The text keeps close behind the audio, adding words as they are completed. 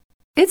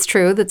It's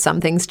true that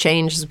some things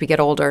change as we get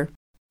older.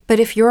 But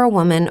if you're a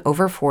woman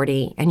over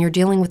 40 and you're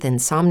dealing with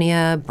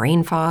insomnia,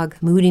 brain fog,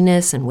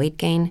 moodiness, and weight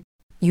gain,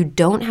 you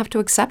don't have to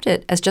accept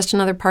it as just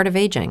another part of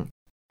aging.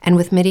 And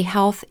with MIDI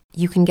Health,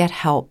 you can get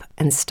help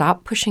and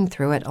stop pushing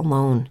through it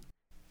alone.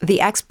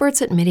 The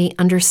experts at MIDI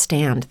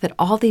understand that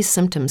all these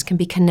symptoms can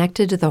be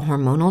connected to the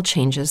hormonal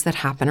changes that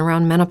happen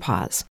around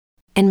menopause,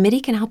 and MIDI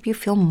can help you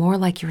feel more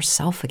like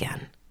yourself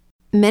again.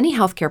 Many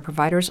healthcare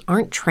providers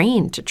aren't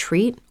trained to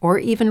treat or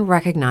even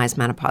recognize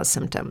menopause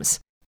symptoms.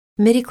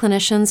 MIDI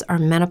clinicians are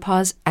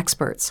menopause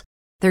experts.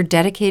 They're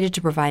dedicated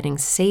to providing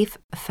safe,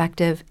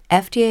 effective,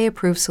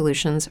 FDA-approved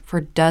solutions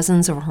for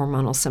dozens of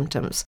hormonal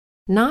symptoms,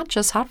 not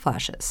just hot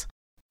flashes.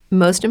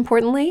 Most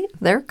importantly,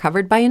 they're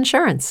covered by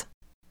insurance.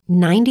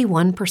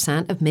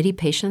 91% of MIDI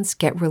patients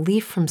get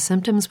relief from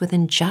symptoms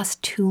within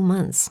just 2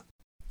 months.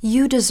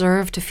 You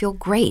deserve to feel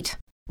great.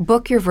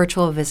 Book your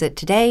virtual visit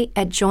today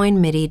at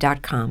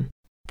joinmidi.com.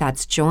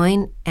 That's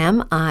joinmidi.com.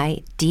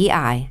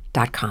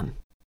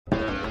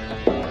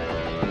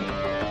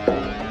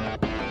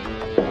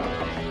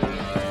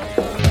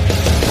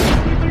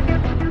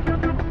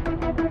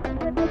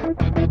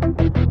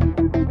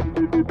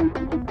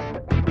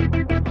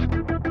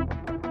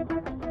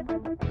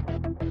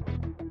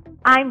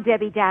 I'm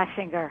Debbie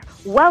Dashinger.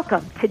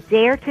 Welcome to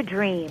Dare to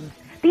Dream.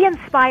 Be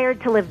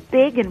inspired to live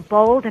big and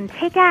bold and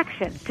take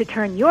action to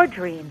turn your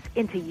dreams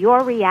into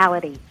your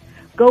reality.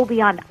 Go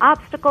beyond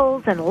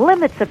obstacles and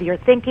limits of your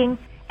thinking.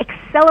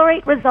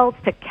 Accelerate results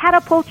to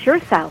catapult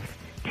yourself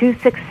to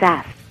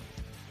success.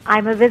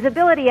 I'm a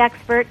visibility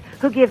expert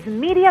who gives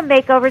media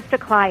makeovers to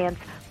clients,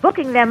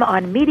 booking them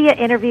on media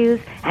interviews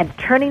and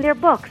turning their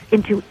books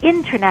into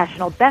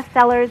international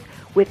bestsellers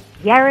with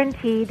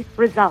guaranteed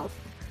results.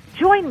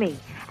 Join me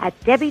at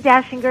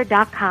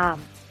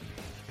DebbieDashinger.com.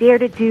 Dare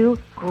to do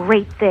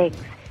great things.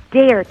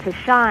 Dare to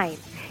shine.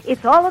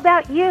 It's all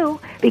about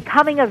you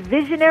becoming a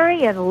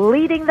visionary and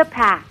leading the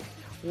pack.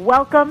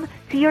 Welcome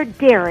to your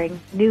daring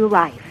new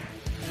life.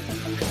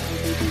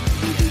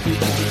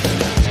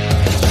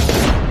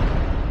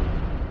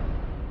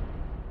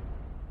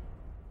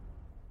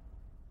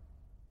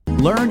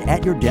 Learn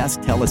at Your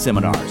Desk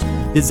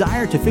teleseminars.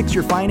 Desire to fix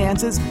your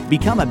finances?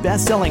 Become a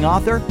best-selling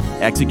author?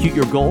 Execute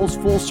your goals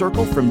full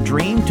circle from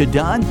dream to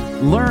done?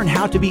 Learn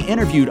how to be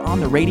interviewed on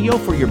the radio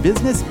for your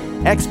business?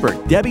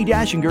 Expert Debbie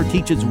Dashinger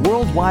teaches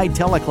worldwide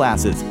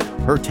teleclasses.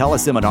 Her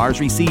teleseminars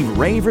receive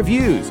rave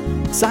reviews.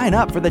 Sign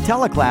up for the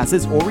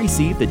teleclasses or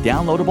receive the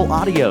downloadable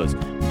audios.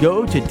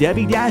 Go to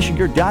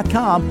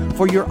DebbieDashinger.com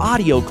for your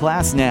audio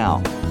class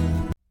now.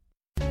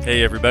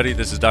 Hey everybody,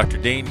 this is Dr.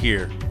 Dane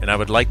here, and I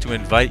would like to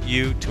invite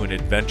you to an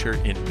adventure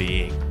in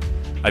being.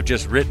 I've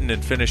just written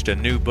and finished a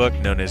new book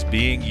known as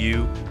Being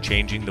You,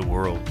 Changing the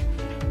World.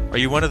 Are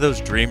you one of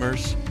those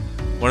dreamers?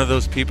 One of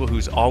those people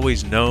who's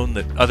always known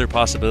that other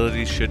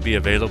possibilities should be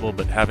available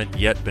but haven't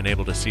yet been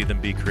able to see them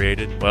be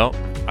created? Well,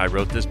 I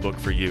wrote this book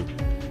for you.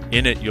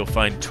 In it, you'll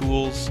find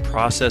tools,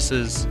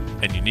 processes,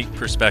 and unique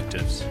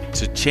perspectives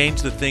to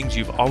change the things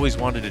you've always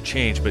wanted to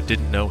change but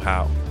didn't know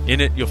how. In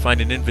it, you'll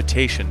find an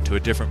invitation to a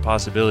different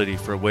possibility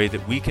for a way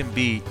that we can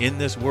be in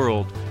this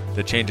world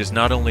that changes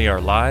not only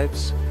our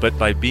lives, but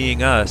by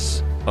being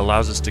us,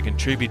 allows us to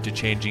contribute to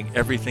changing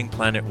everything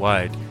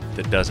planet-wide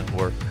that doesn't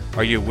work.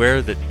 Are you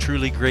aware that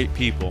truly great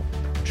people,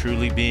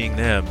 truly being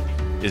them,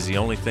 is the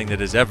only thing that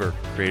has ever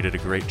created a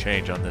great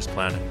change on this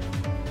planet?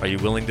 Are you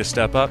willing to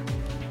step up?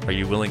 Are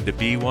you willing to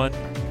be one?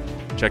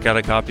 Check out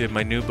a copy of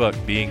my new book,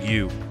 Being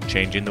You,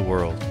 Changing the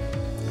World.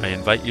 I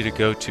invite you to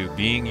go to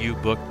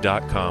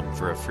beingyoubook.com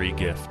for a free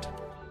gift.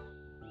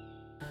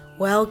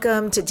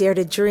 Welcome to Dare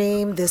to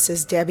Dream. This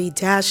is Debbie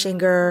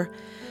Dashinger.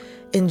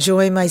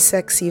 Enjoy my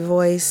sexy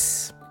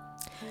voice.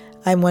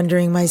 I'm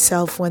wondering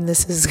myself when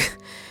this is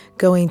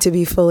going to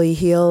be fully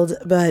healed,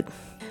 but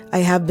I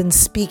have been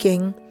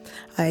speaking.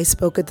 I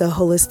spoke at the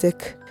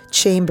Holistic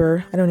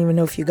Chamber. I don't even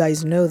know if you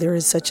guys know there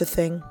is such a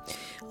thing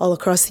all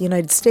across the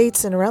United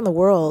States and around the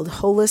world,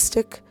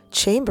 holistic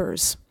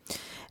chambers.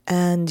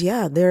 And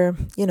yeah, they're,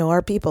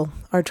 our people,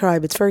 our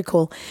tribe. It's very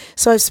cool.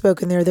 So I've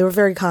spoken there. They were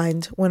very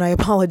kind when I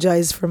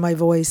apologized for my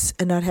voice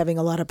and not having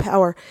a lot of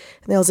power.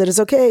 And they all said, it's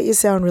okay. You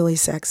sound really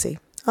sexy.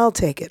 I'll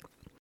take it.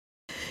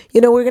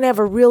 We're going to have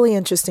a really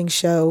interesting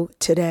show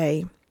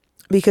today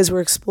because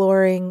we're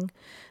exploring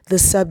the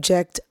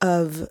subject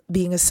of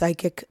being a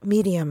psychic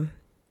medium.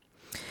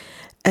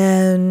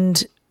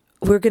 And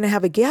we're going to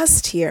have a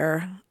guest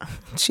here.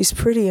 She's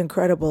pretty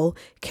incredible,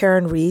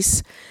 Karen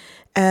Reese.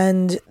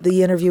 And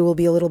the interview will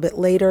be a little bit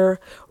later.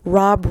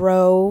 Rob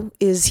Rowe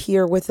is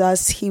here with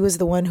us. He was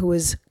the one who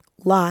was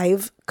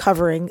live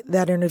covering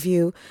that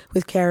interview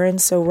with Karen.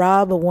 So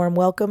Rob, a warm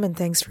welcome and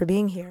thanks for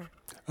being here.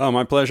 Oh,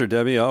 my pleasure,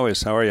 Debbie.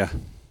 Always. How are you?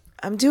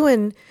 I'm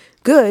doing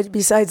good,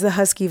 besides the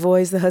husky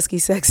voice, the husky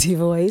sexy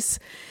voice.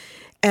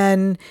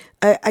 And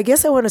I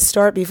guess I want to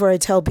start before I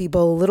tell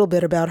people a little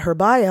bit about her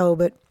bio,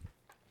 but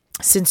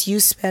since you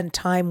spent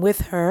time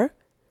with her,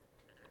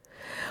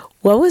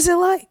 what was it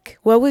like?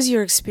 What was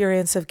your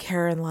experience of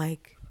Karen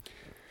like?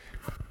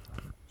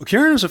 Well,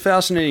 Karen was a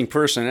fascinating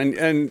person,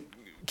 and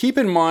keep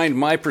in mind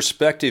my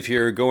perspective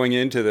here going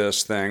into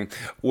this thing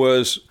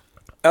was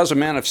as a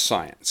man of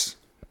science.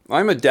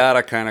 I'm a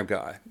data kind of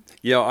guy.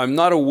 I'm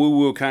not a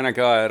woo-woo kind of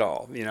guy at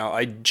all.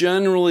 I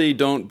generally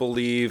don't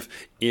believe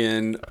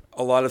in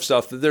a lot of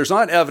stuff that there's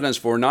not evidence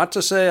for. Not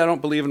to say I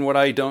don't believe in what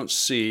I don't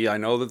see. I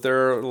know that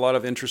there are a lot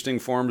of interesting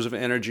forms of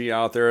energy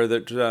out there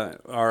that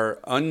are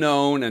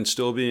unknown and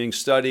still being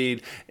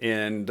studied.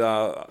 And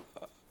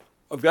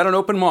I've got an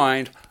open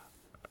mind,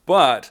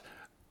 but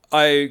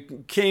I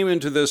came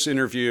into this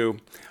interview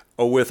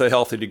with a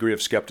healthy degree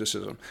of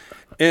skepticism.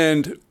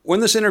 And when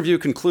this interview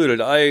concluded,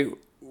 I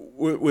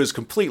was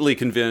completely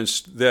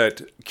convinced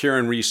that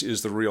Karen Reis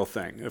is the real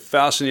thing. A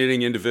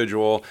fascinating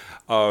individual,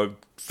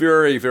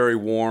 very, very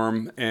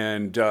warm,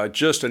 and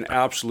just an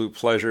absolute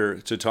pleasure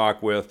to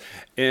talk with.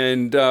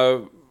 And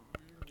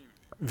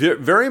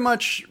very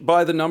much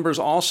by the numbers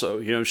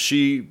also.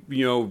 She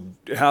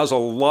has a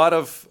lot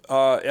of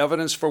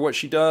evidence for what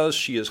she does.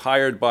 She is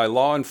hired by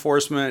law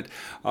enforcement.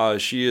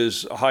 She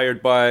is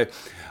hired by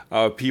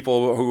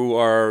people who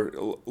are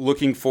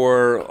looking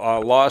for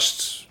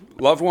lost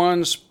loved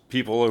ones,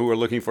 people who are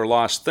looking for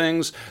lost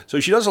things. So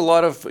she does a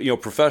lot of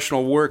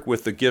professional work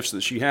with the gifts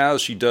that she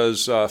has. She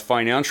does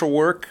financial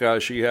work.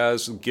 She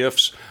has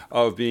gifts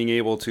of being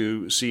able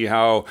to see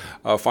how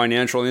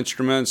financial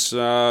instruments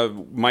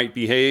might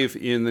behave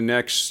in the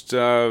next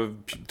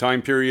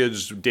time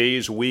periods,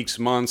 days, weeks,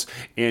 months,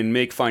 and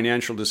make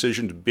financial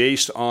decisions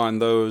based on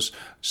those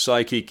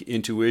psychic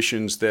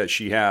intuitions that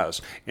she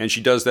has. And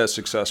she does that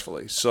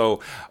successfully.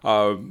 So,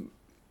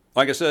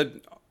 like I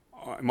said,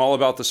 I'm all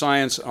about the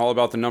science, all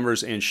about the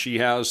numbers, and she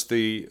has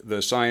the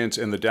science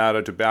and the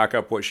data to back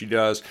up what she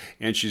does.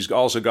 And she's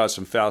also got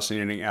some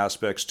fascinating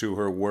aspects to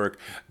her work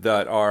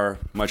that are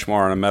much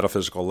more on a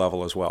metaphysical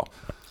level as well.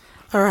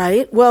 All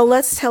right. Well,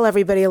 let's tell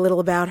everybody a little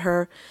about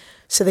her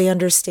so they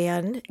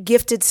understand.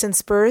 Gifted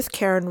since birth,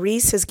 Karen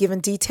Reis has given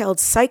detailed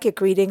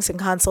psychic readings and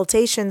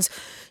consultations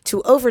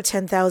to over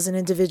 10,000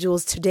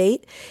 individuals to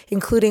date,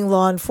 including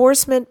law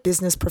enforcement,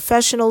 business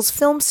professionals,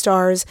 film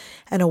stars,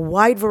 and a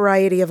wide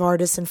variety of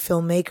artists and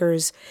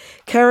filmmakers.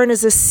 Karen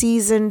is a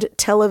seasoned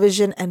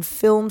television and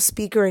film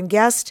speaker and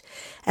guest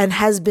and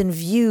has been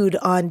viewed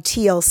on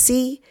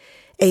TLC,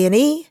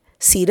 A&E,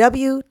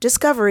 CW,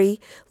 Discovery,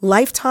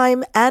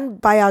 Lifetime,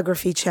 and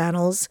Biography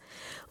channels,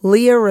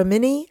 Leah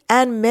Remini,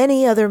 and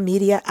many other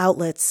media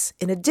outlets.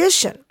 In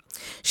addition,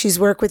 she's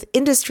worked with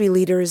industry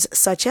leaders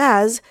such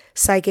as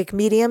psychic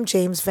medium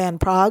James Van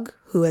Praagh,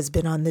 who has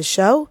been on this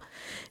show,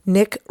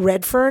 Nick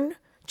Redfern,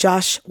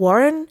 Josh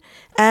Warren,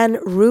 and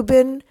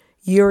Ruben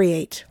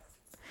Uriate.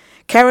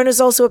 Karen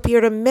has also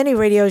appeared on many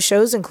radio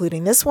shows,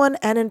 including this one,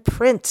 and in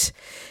print.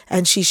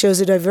 And she shows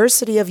a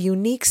diversity of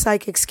unique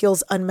psychic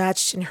skills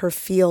unmatched in her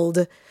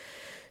field.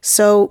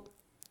 So,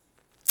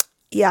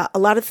 yeah, a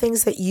lot of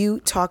things that you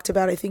talked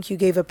about. I think you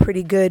gave a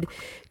pretty good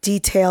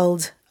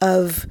detailed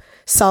of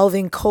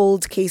solving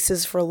cold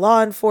cases for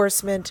law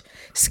enforcement,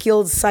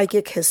 skilled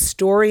psychic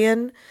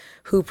historian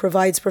who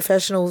provides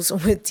professionals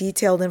with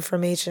detailed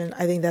information.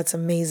 I think that's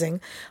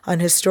amazing, on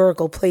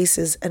historical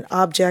places and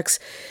objects.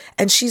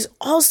 And she's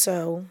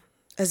also,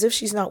 as if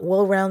she's not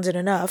well-rounded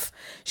enough,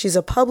 she's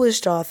a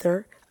published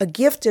author, a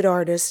gifted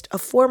artist, a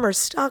former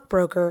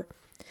stockbroker,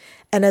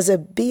 and has a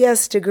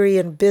BS degree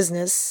in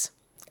business,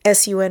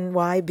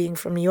 SUNY, being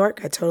from New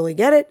York. I totally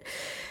get it.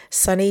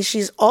 Sunny,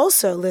 she's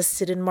also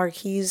listed in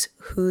Marquis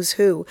Who's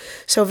Who.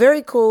 So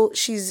very cool.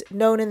 She's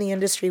known in the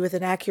industry with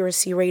an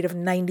accuracy rate of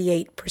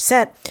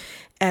 98%.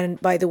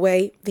 And by the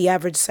way, the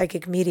average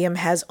psychic medium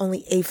has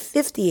only a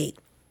 50%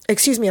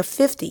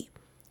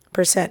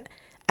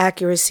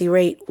 accuracy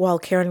rate, while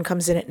Karen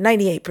comes in at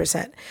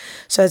 98%.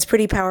 So it's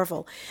pretty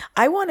powerful.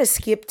 I want to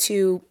skip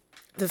to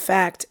the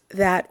fact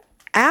that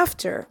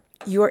after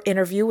your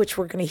interview, which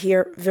we're going to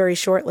hear very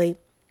shortly,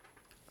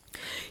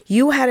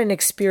 you had an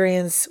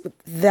experience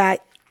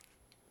that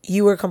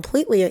you were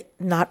completely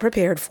not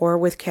prepared for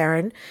with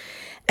Karen.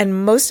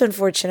 And most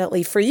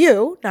unfortunately for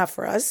you, not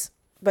for us,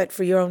 but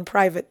for your own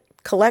private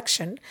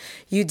collection,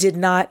 you did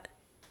not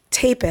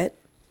tape it.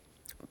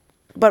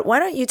 But why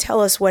don't you tell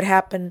us what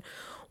happened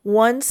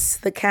once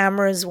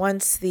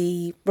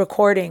the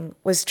recording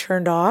was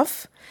turned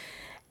off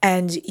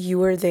and you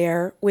were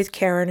there with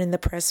Karen in the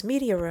press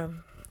media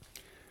room?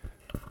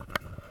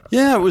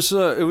 Yeah, it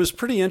was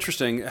pretty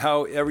interesting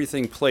how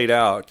everything played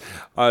out.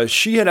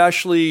 She had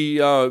actually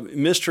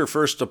missed her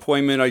first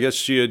appointment. I guess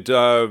she had,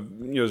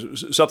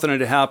 something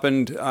had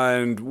happened,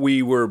 and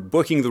we were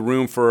booking the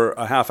room for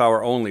a half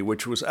hour only,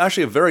 which was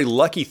actually a very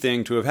lucky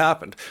thing to have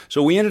happened.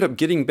 So we ended up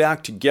getting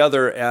back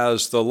together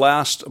as the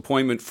last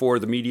appointment for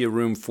the media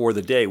room for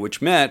the day,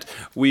 which meant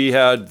we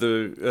had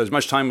as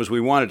much time as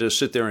we wanted to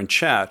sit there and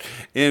chat,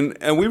 and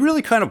we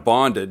really kind of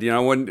bonded.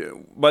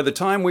 By the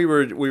time we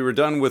were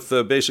done with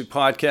the basic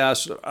podcast,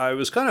 I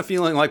was kind of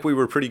feeling like we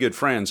were pretty good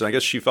friends. I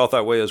guess she felt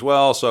that way as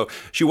well. So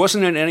she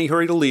wasn't in any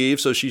hurry to leave.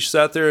 So she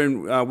sat there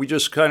and we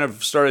just kind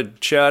of started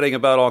chatting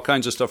about all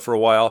kinds of stuff for a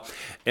while.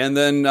 And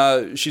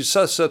then she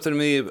said something to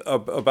me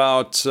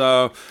about,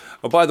 oh,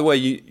 by the way,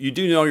 you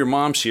do know your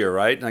mom's here,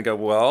 right? And I go,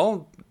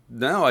 well,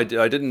 no, I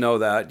didn't know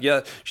that.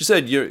 Yeah, she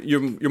said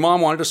your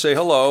mom wanted to say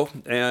hello,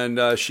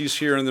 and she's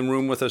here in the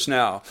room with us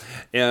now.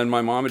 And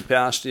my mom had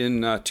passed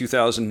in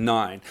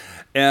 2009.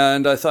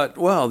 And I thought,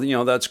 well,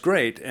 that's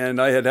great.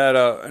 And I had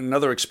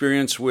another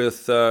experience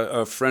with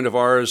a friend of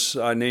ours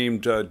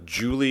named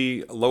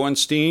Julie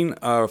Lowenstein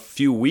a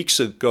few weeks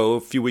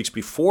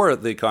before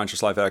the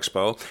Conscious Life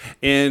Expo.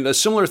 And a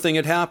similar thing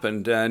had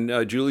happened.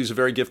 And Julie's a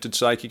very gifted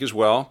psychic as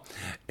well.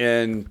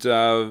 And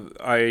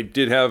I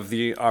did have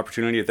the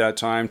opportunity at that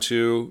time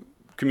to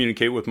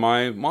communicate with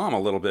my mom a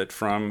little bit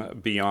from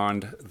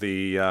beyond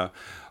the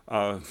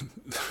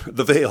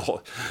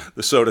veil,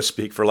 so to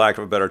speak, for lack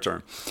of a better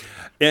term.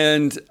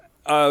 And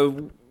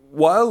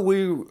while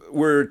we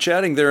were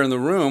chatting there in the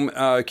room,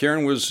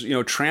 Karen was,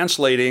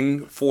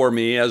 translating for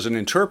me as an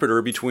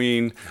interpreter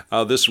between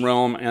this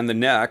realm and the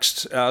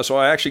next. So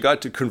I actually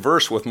got to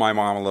converse with my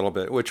mom a little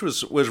bit, which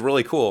was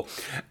really cool.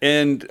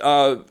 And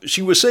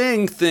she was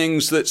saying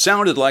things that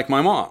sounded like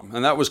my mom,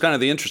 and that was kind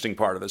of the interesting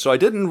part of it. So I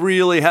didn't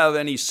really have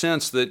any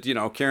sense that,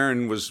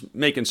 Karen was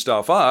making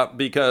stuff up,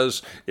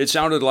 because it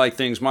sounded like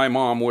things my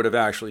mom would have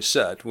actually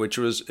said, which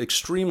was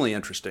extremely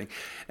interesting.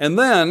 And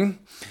then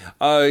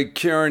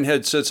Karen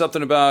had said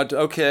something about,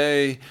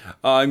 okay,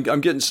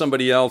 I'm getting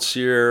somebody else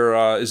here.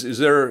 Is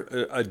there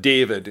a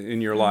David in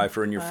your life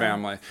or in your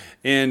family?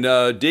 And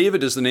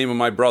David is the name of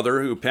my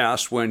brother, who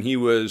passed when he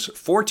was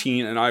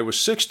 14 and I was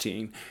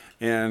 16.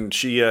 And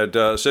she had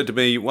said to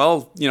me,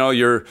 well,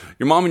 your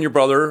mom and your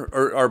brother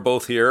are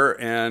both here,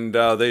 and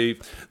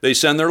they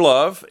send their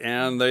love,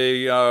 and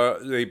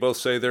they both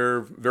say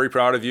they're very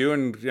proud of you,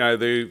 and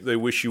they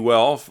wish you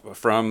well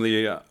from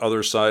the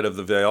other side of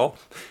the veil,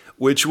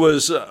 which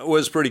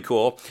was pretty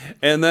cool.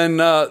 And then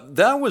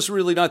that was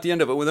really not the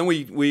end of it. Well, then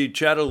we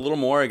chatted a little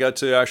more. I got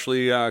to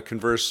actually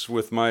converse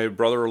with my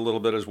brother a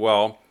little bit as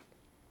well.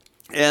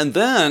 And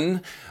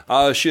then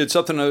she said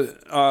something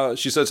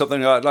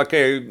about,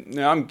 okay,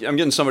 I'm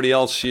getting somebody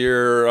else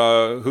here.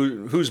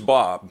 Who's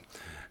Bob?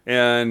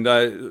 And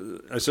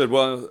I said,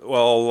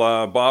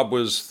 well, Bob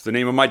was the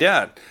name of my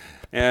dad.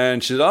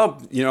 And she said,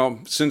 oh,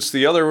 since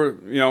the other,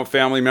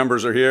 family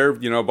members are here,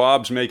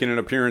 Bob's making an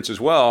appearance as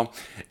well.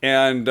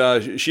 And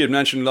she had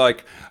mentioned,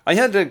 I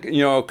had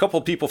a couple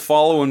people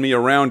following me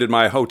around in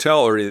my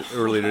hotel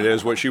early today,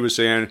 is what she was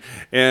saying.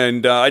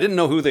 And I didn't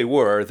know who they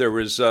were. There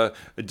was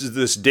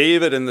this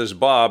David and this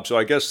Bob. So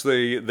I guess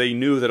they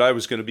knew that I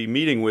was going to be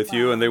meeting with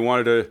you, and they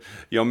wanted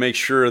to, make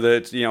sure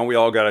that, we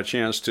all got a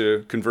chance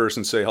to converse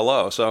and say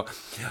hello. So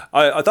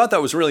I thought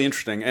that was really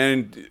interesting.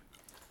 And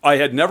I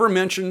had never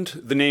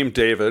mentioned the name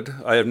David.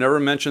 I have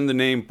never mentioned the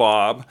name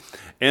Bob.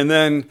 And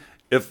then,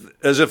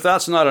 as if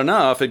that's not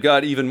enough, it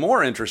got even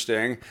more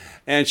interesting.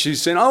 And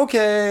she's saying,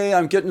 okay,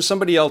 I'm getting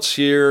somebody else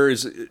here.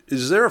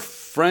 Is there a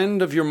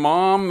friend of your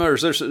mom, or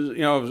is there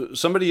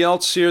somebody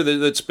else here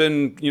that's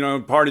been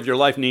part of your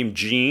life named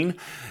Jean?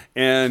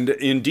 And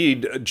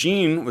indeed,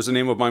 Jean was the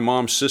name of my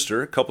mom's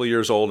sister, a couple of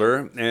years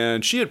older.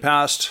 And she had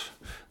passed,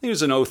 I think it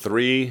was in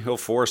 03,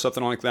 04,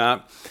 something like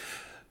that.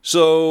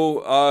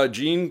 So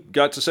Jean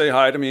got to say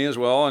hi to me as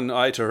well, and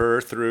I to her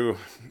through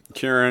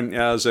Karen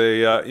as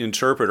a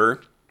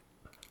interpreter.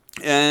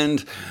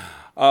 And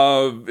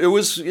it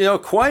was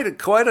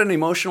quite an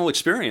emotional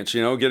experience,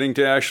 getting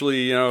to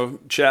actually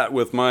chat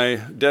with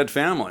my dead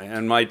family.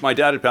 And my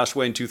dad had passed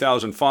away in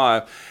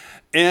 2005,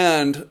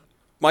 and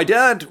my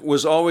dad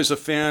was always a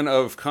fan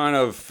of kind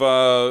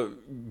of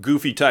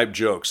goofy type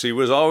jokes. He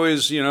was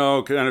always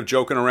kind of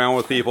joking around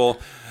with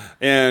people.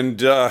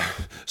 And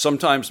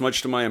sometimes,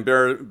 much to my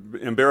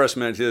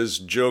embarrassment, his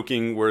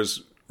joking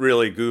was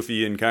really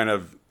goofy and kind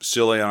of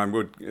silly,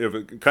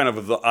 and kind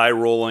of the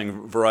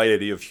eye-rolling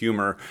variety of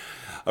humor,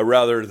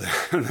 rather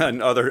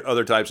than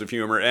other types of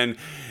humor. And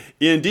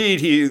indeed,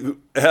 he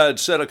had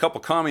said a couple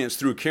comments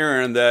through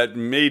Karen that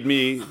made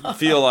me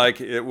feel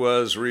like it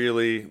was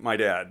really my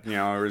dad.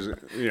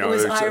 It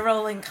was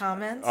eye-rolling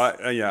comments.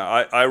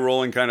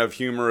 Eye-rolling kind of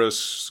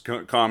humorous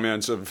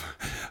comments of,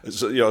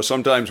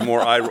 sometimes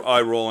more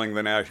eye-rolling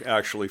than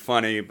actually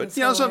funny. But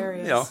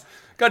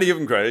got to give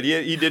him credit.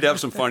 He did have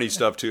some funny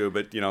stuff too.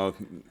 But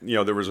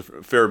there was a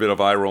fair bit of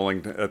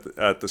eye-rolling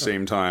at the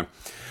same time.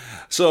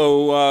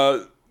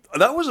 So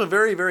that was a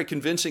very, very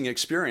convincing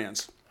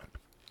experience.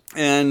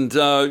 And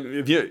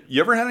have you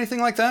ever had anything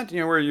like that?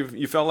 Where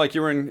you felt like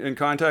you were in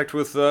contact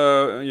with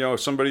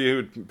somebody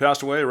who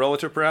passed away, a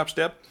relative, perhaps,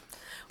 Deb?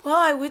 Well,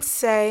 I would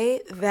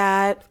say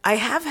that I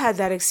have had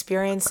that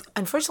experience.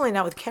 Unfortunately,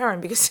 not with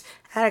Karen, because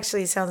that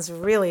actually sounds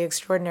really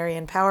extraordinary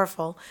and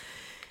powerful.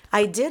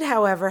 I did,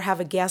 however, have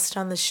a guest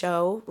on the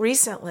show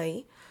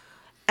recently,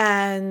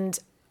 and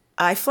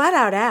I flat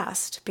out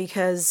asked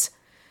because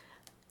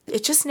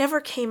it just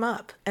never came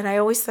up. And I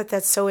always thought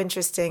that's so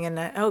interesting. And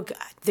oh, God,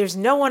 there's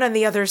no one on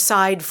the other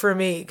side for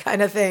me,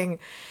 kind of thing.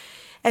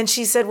 And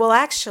she said, well,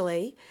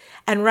 actually,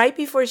 and right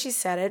before she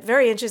said it,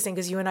 very interesting,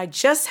 because you and I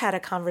just had a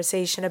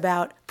conversation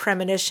about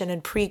premonition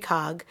and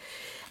precog.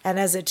 And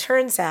as it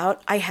turns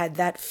out, I had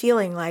that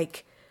feeling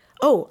like,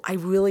 oh, I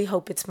really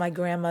hope it's my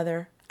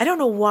grandmother. I don't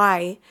know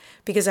why,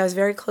 because I was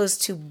very close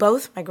to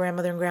both my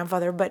grandmother and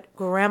grandfather, but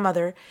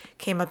grandmother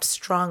came up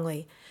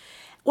strongly.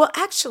 Well,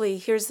 actually,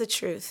 here's the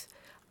truth.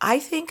 I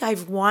think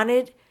I've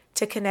wanted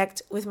to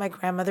connect with my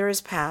grandmother as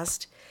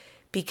past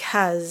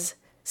because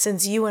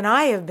since you and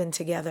I have been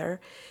together,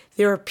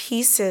 there are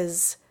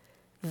pieces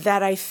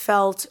that I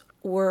felt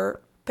were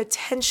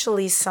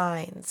potentially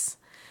signs.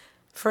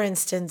 For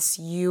instance,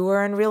 you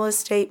are in real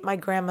estate, my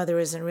grandmother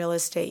is in real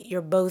estate.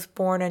 You're both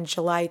born on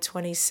July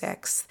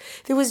 26th.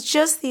 There was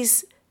just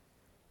these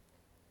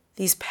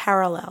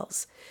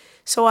parallels.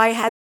 So I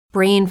had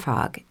brain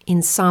fog,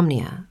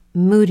 insomnia,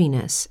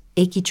 moodiness,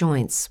 achy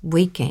joints,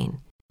 weight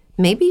gain.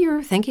 Maybe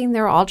you're thinking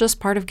they're all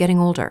just part of getting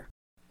older,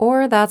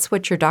 or that's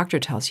what your doctor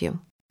tells you.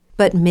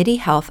 But MIDI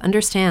Health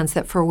understands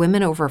that for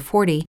women over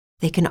 40,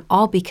 they can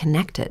all be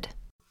connected.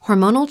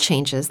 Hormonal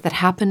changes that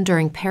happen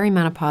during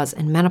perimenopause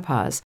and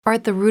menopause are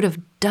at the root of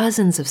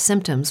dozens of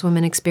symptoms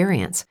women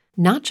experience,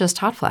 not just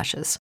hot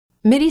flashes.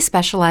 MIDI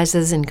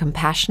specializes in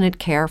compassionate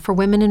care for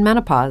women in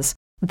menopause.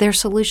 Their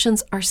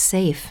solutions are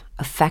safe,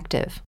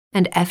 effective,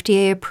 and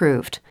FDA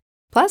approved.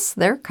 Plus,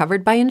 they're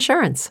covered by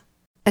insurance.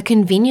 A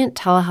convenient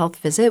telehealth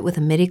visit with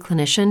a MIDI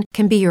clinician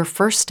can be your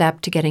first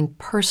step to getting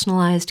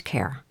personalized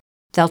care.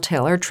 They'll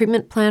tailor a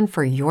treatment plan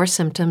for your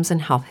symptoms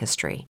and health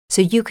history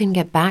so you can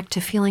get back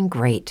to feeling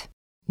great.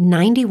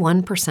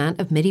 91%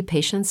 of MIDI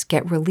patients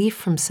get relief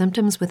from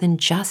symptoms within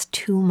just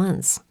 2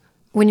 months.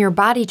 When your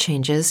body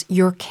changes,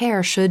 your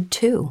care should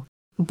too.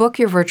 Book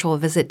your virtual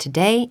visit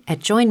today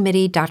at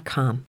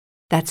joinmidi.com.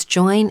 That's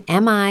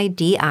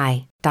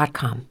joinmidi.com.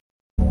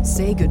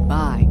 Say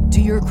goodbye to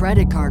your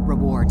credit card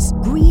rewards.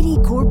 Greedy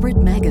corporate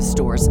mega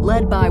stores,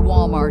 led by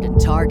Walmart and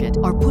Target,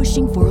 are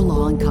pushing for a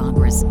law in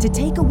Congress to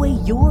take away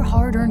your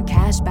hard-earned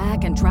cash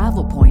back and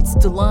travel points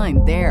to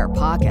line their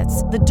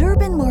pockets. The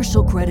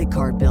Durbin-Marshall credit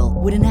card bill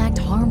would enact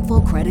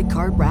harmful credit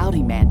card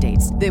routing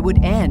mandates that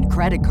would end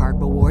credit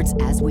card rewards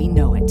as we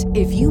know it.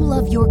 If you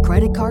love your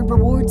credit card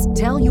rewards,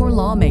 tell your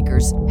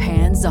lawmakers,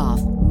 hands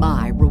off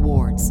my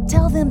rewards.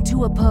 Tell them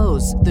to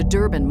oppose the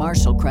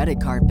Durbin-Marshall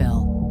credit card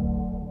bill.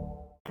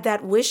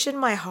 that wish in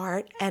my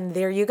heart, and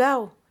there you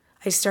go.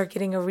 I start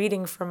getting a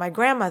reading from my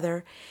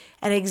grandmother,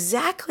 and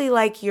exactly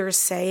like you're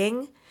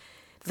saying,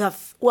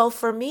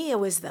 for me, it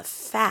was the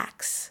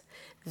facts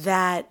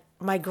that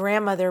my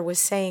grandmother was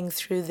saying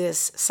through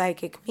this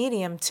psychic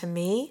medium to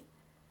me.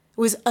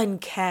 It was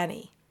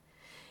uncanny.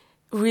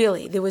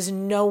 Really, there was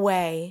no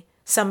way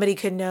somebody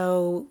could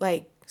know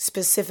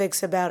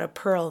specifics about a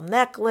pearl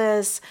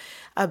necklace,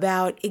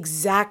 about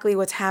exactly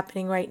what's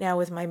happening right now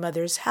with my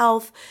mother's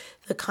health,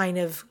 the kind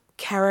of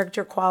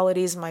character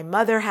qualities my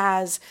mother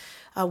has,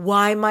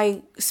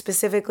 why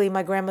specifically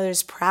my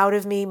grandmother's proud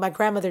of me. My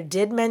grandmother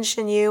did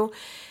mention you.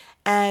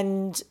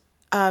 And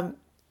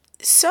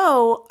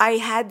so I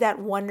had that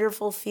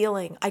wonderful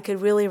feeling. I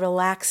could really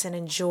relax and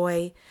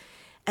enjoy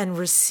and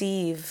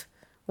receive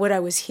what I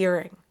was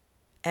hearing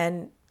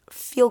and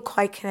feel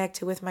quite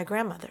connected with my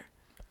grandmother.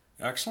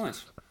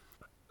 Excellent.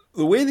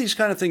 The way these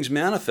kind of things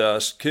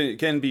manifest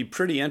can be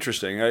pretty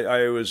interesting.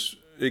 I was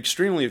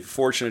extremely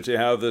fortunate to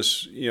have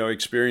this,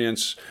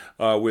 experience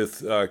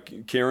with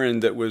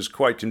Karen that was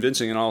quite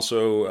convincing, and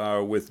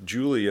also with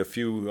Julie a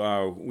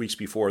few weeks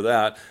before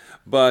that.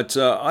 But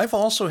I've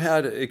also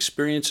had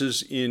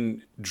experiences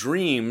in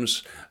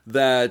dreams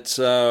that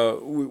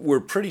were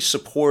pretty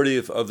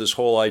supportive of this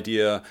whole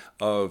idea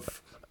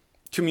of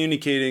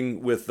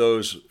communicating with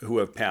those who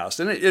have passed.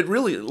 And it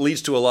really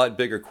leads to a lot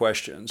bigger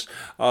questions.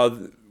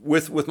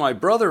 With my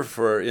brother,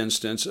 for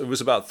instance, it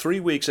was about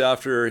 3 weeks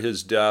after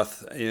his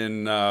death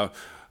in, I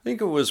think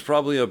it was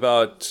probably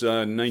about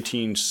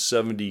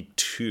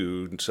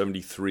 1972,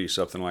 73,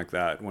 something like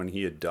that, when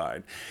he had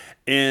died.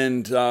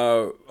 And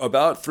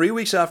about 3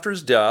 weeks after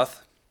his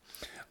death,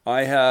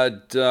 I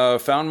had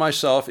found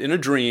myself in a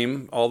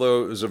dream,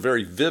 although it was a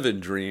very vivid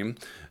dream,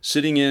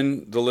 sitting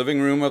in the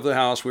living room of the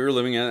house we were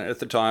living in at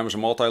the time. It was a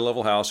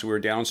multi-level house. We were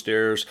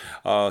downstairs,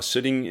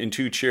 sitting in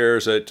two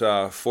chairs at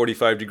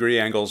 45-degree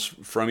angles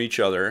from each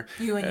other.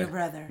 You and your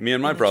brother. Me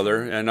and my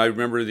brother. And I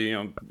remember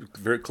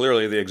very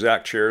clearly the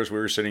exact chairs we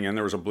were sitting in.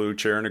 There was a blue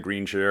chair and a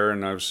green chair,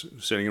 and I was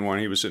sitting in one,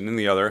 he was sitting in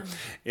the other.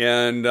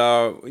 And,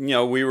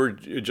 we were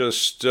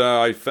just,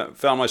 I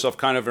found myself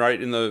kind of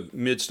right in the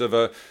midst of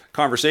a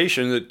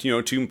conversation that,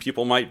 two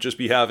people might just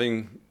be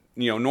having,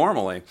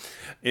 normally.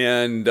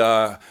 And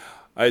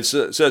I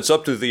said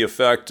something to the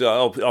effect,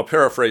 I'll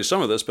paraphrase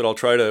some of this, but I'll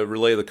try to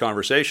relay the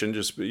conversation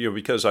just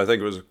because I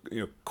think it was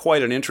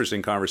quite an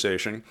interesting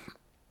conversation.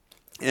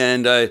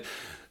 And I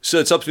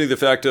said something to the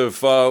effect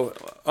of, oh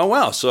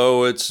wow,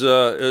 so it's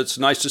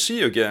nice to see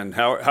you again.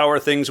 How are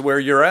things where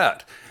you're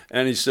at?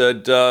 And he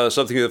said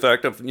something to the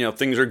effect of,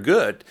 things are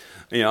good.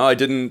 I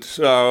didn't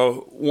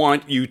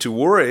want you to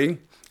worry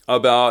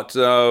about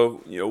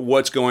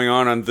what's going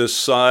on this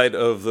side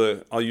of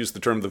I'll use the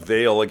term the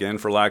veil again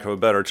for lack of a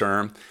better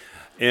term.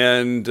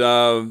 And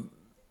I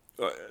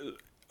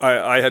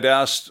had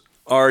asked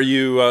are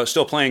you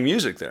still playing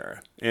music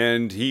there?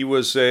 And he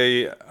was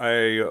a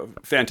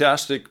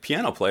fantastic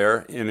piano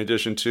player, in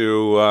addition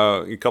to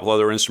a couple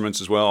other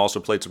instruments as well. Also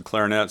played some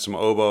clarinet, some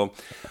oboe,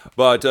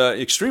 but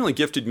extremely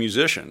gifted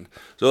musician.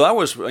 So that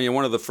was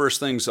one of the first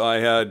things I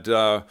had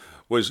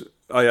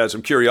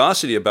some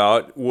curiosity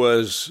about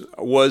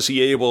was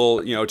he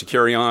able to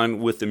carry on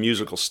with the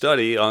musical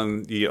study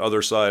on the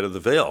other side of the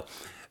veil?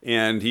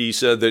 And he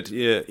said that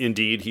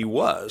indeed he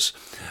was,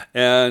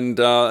 and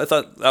I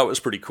thought that was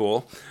pretty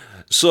cool.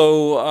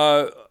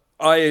 So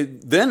I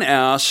then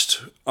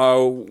asked,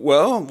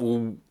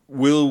 will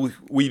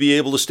we be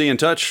able to stay in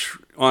touch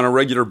on a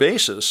regular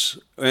basis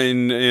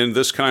in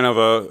this kind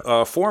of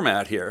a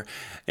format here?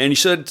 And he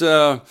said,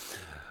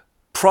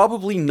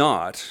 probably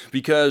not,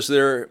 because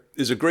there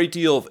is a great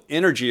deal of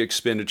energy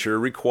expenditure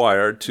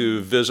required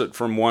to visit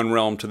from one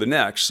realm to the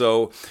next.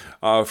 So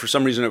for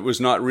some reason, it was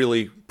not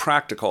really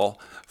practical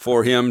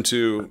for him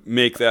to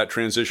make that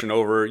transition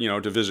over,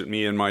 to visit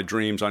me in my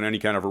dreams on any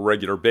kind of a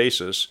regular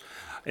basis.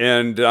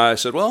 And I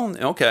said, well,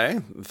 okay,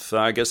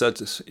 I guess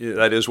that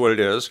is what it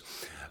is.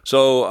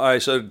 So I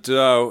said,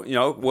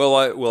 will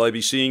I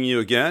be seeing you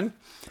again?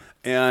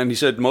 And he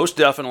said, most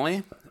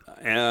definitely.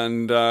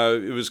 And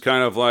it was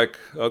kind of like,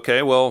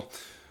 okay, well,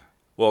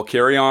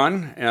 carry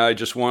on. And I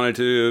just wanted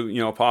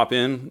to, pop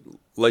in,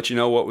 let you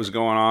know what was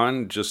going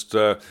on, just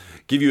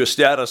give you a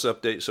status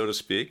update, so to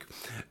speak.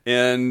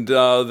 And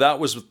that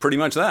was pretty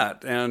much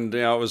that. And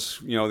it was,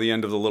 the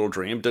end of the little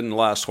dream. Didn't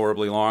last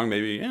horribly long,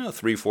 maybe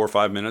 3, 4,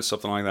 5 minutes,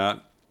 something like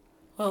that.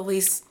 Well, at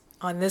least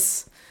on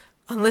this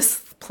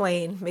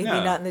plane, maybe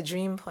not in the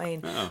dream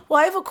plane. Well,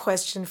 I have a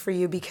question for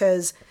you,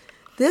 because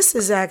this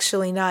is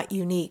actually not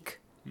unique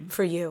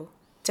for you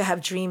to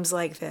have dreams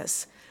like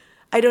this.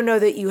 I don't know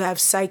that you have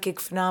psychic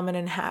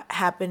phenomenon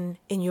happen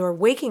in your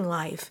waking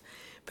life,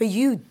 but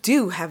you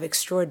do have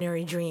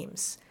extraordinary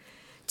dreams.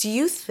 Do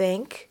you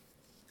think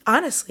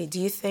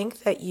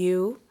that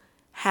you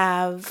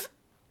have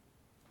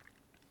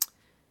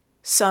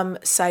some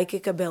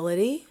psychic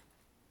ability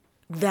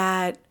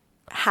that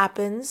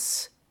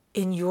happens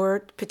in your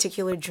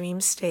particular dream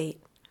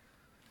state?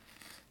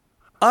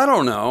 I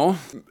don't know.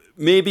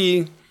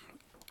 Maybe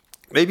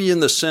in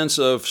the sense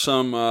of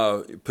some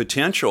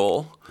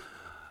potential.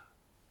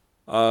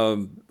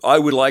 I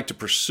would like to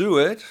pursue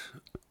it.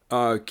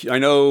 I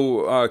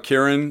know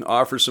Karen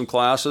offers some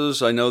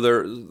classes. I know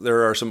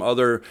there are some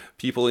other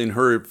people in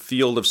her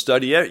field of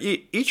study.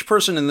 Each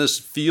person in this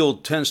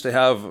field tends to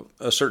have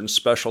a certain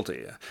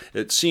specialty.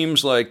 It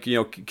seems like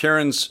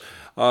Karen's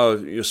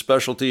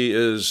specialty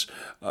is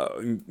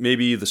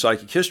maybe the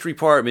psychic history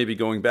part, maybe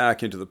going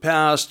back into the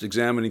past,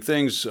 examining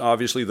things.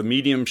 Obviously, the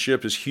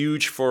mediumship is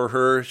huge for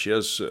her. She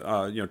has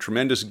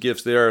tremendous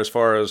gifts there as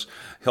far as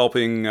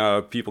helping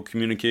people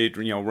communicate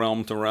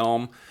realm to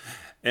realm.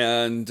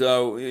 And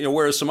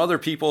whereas some other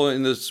people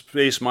in this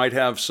space might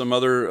have some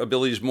other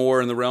abilities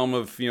more in the realm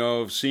of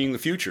seeing the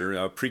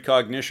future,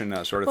 precognition,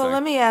 that sort of thing. Well,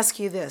 let me ask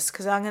you this,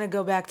 because I'm going to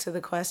go back to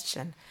the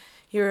question.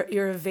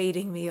 You're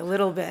evading me a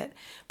little bit,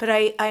 but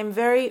I'm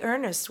very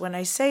earnest when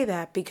I say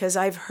that, because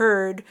I've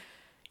heard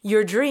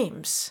your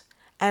dreams,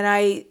 and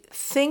I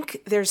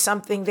think there's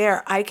something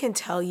there. I can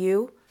tell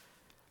you,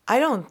 I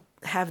don't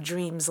have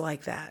dreams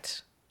like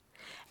that,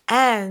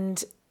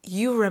 and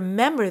you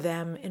remember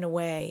them in a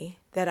way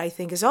that I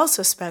think is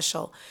also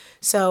special.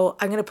 So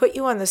I'm going to put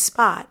you on the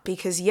spot,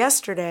 because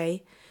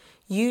yesterday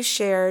you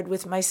shared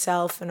with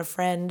myself and a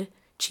friend,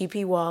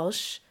 Cheapy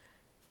Walsh,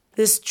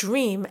 this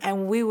dream,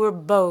 and we were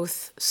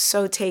both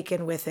so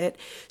taken with it.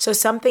 So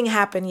something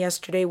happened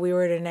yesterday. We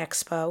were at an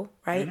expo,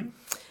 right? Mm-hmm.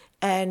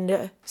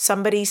 And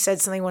somebody said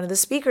something, one of the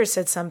speakers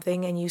said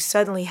something, and you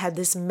suddenly had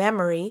this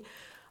memory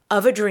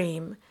of a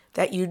dream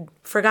that you'd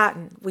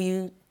forgotten. Will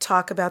you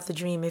talk about the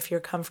dream if you're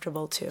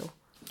comfortable to?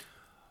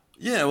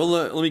 Yeah, well,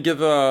 let me give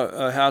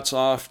hats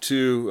off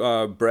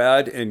to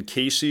Brad and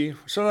Casey.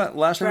 So that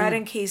last name? Brad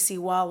and Casey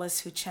Wallace,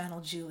 who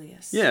channeled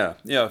Julius. Yeah,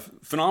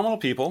 phenomenal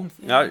people.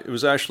 Yeah. It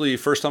was actually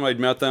the first time I'd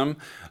met them.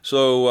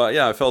 So,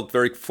 I felt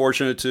very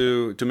fortunate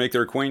to make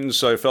their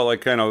acquaintance. I felt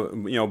like kind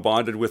of,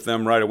 bonded with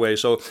them right away.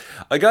 So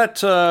I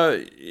got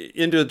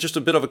into just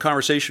a bit of a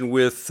conversation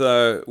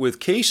with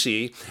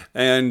Casey,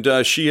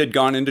 and she had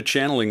gone into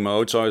channeling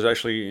mode. So I was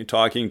actually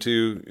talking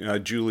to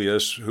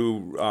Julius,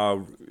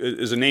 who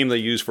is a name they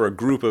use for a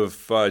group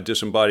of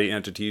disembodied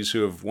entities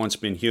who have once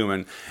been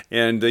human,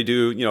 and they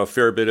do a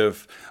fair bit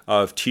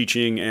of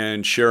teaching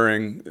and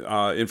sharing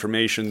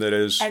information that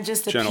is. And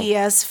just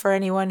a PS for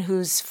anyone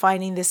who's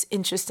finding this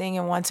interesting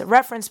and wants a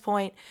reference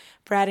point,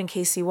 Brad and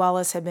Casey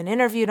Wallace have been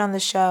interviewed on the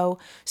show,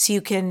 so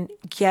you can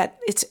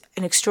it's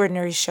an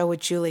extraordinary show with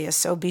Julius.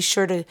 So be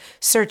sure to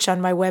search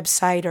on my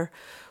website or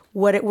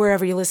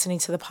wherever you're listening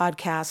to the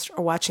podcast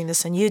or watching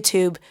this on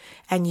YouTube,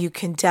 and you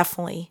can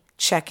definitely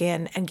check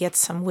in and get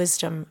some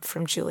wisdom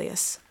from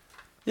Julius.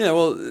 Yeah,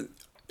 well,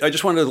 I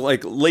just wanted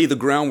to lay the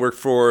groundwork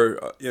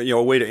for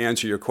a way to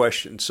answer your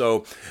question.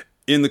 So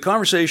in the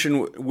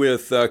conversation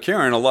with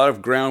Karen, a lot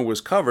of ground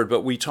was covered,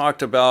 but we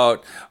talked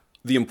about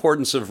the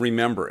importance of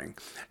remembering.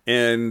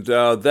 And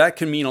that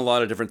can mean a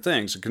lot of different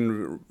things. It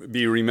can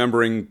be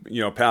remembering,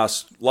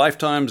 past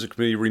lifetimes. It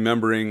can be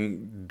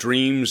remembering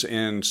dreams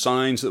and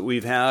signs that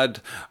we've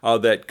had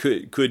that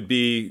could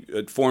be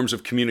forms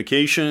of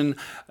communication.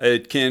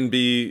 It can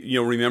be,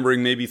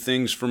 remembering maybe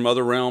things from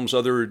other realms,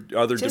 other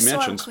dimensions. Just so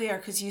I'm clear,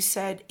 because you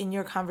said in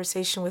your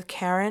conversation with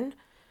Karen,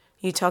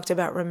 you talked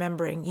about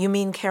remembering. You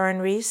mean Karen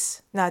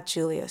Reese, not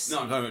Julius? No,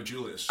 I'm talking about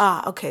Julius.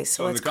 Okay,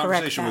 so let's correct that. In the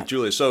conversation with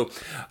Julius. So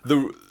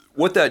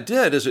what that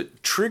did is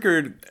it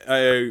triggered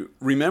a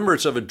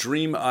remembrance of a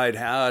dream I'd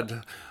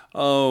had,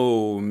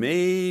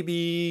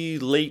 maybe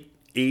late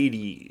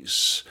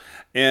 80s.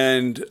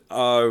 And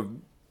I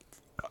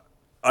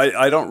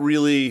don't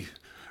really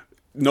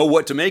know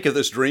what to make of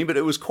this dream, but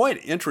it was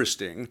quite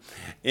interesting.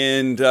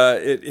 And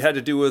it had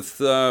to do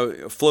with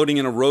floating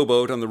in a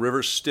rowboat on the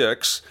River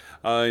Styx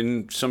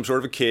in some sort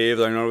of a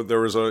cave. I know there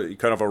was a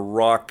kind of a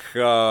rock,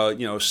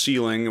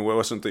 ceiling. It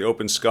wasn't the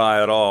open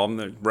sky at all,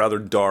 rather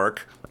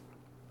dark.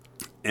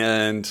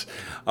 And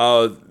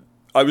I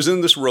was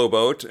in this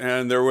rowboat,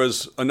 and there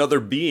was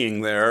another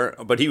being there,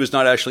 but he was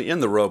not actually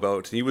in the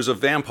rowboat. He was a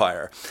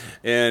vampire,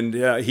 and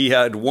he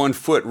had one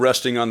foot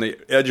resting on the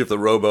edge of the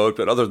rowboat,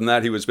 but other than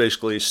that, he was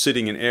basically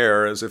sitting in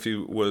air as if he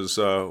was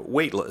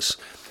weightless.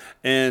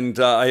 And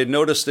I had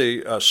noticed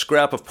a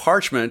scrap of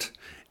parchment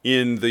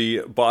in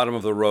the bottom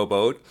of the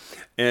rowboat,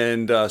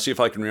 and see if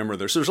I can remember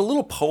this. There's a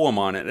little poem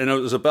on it, and it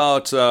was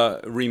about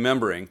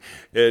remembering.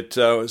 It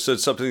said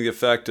something to the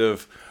effect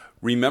of,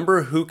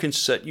 "Remember who can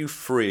set you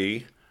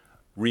free.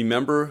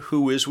 Remember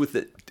who is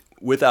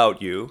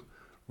without you.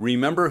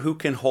 Remember who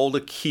can hold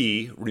a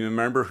key.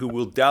 Remember who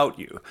will doubt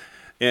you."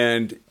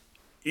 And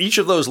each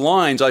of those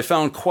lines I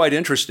found quite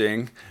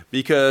interesting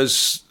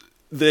because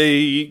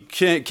they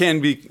can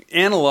be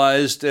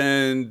analyzed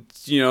and,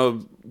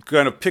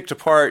 kind of picked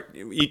apart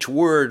each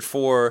word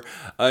for,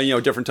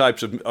 different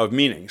types of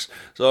meanings.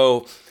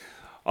 So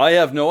I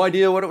have no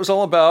idea what it was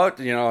all about.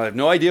 I have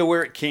no idea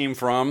where it came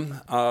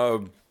from.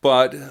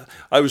 But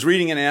I was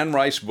reading an Anne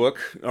Rice book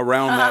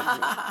around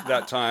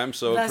that time.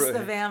 So Thus the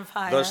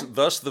Vampire.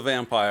 Thus the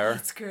Vampire.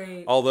 That's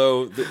great.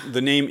 Although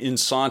the name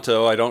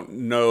Insanto, I don't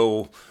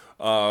know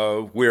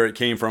where it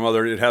came from.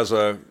 It has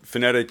a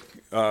phonetic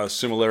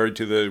similarity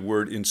to the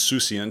word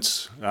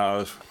insouciance.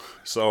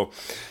 So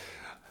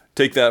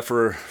take that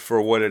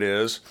for what it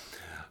is.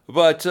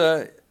 But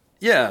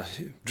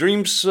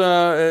dreams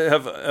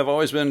have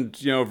always been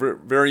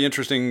very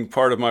interesting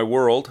part of my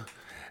world,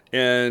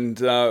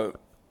 and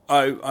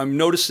I'm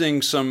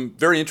noticing some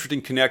very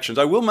interesting connections.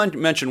 I will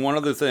mention one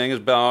other thing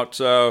about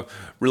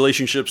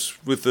relationships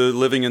with the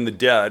living and the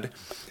dead.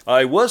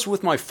 I was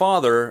with my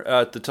father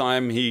at the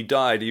time he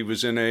died. He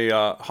was in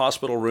a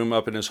hospital room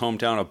up in his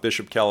hometown of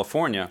Bishop,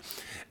 California.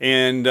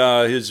 And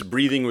his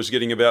breathing was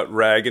getting about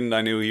ragged, and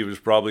I knew he was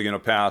probably going to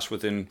pass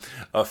within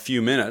a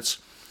few minutes.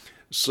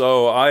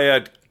 So I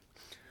had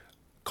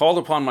called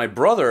upon my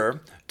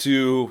brother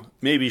to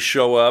maybe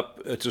show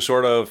up to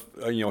sort of,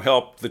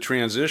 help the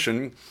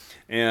transition.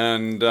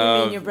 And you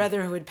mean your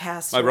brother who had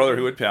passed? My brother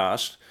who had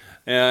passed.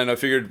 And I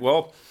figured,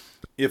 well,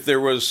 if there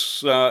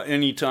was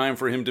any time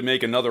for him to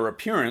make another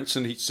appearance,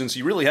 and since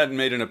he really hadn't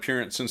made an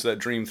appearance since that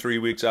dream 3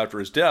 weeks after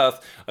his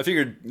death, I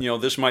figured,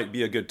 this might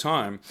be a good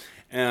time.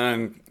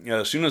 And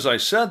as soon as I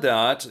said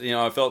that,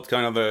 I felt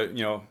kind of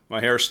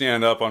my hair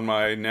stand up on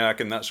my neck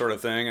and that sort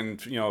of thing,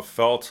 and,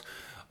 felt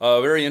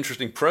a very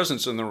interesting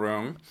presence in the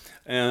room.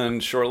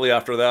 And shortly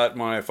after that,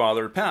 my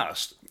father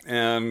passed.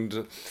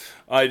 And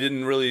I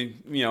didn't really,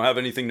 have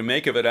anything to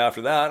make of it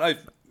after that. I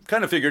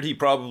kind of figured he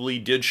probably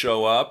did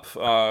show up,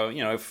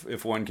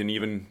 if one can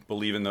even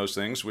believe in those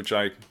things, which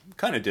I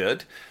kind of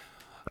did.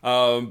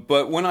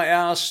 But when I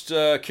asked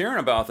Karen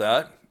about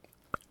that,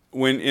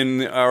 when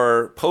in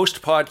our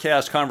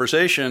post-podcast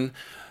conversation,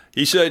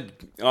 she said,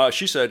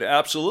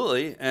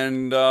 absolutely,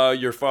 and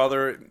your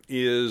father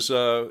is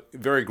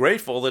very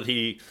grateful that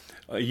he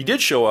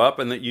did show up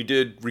and that you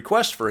did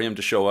request for him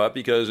to show up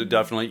because it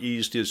definitely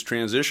eased his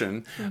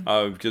transition.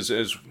 Because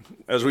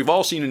as we've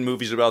all seen in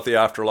movies about the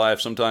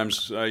afterlife,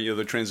 sometimes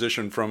the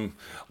transition from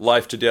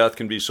life to death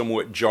can be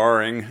somewhat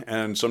jarring,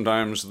 and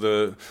sometimes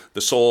the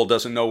soul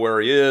doesn't know where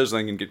he is,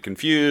 and they can get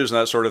confused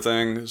and that sort of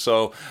thing.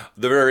 So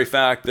the very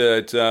fact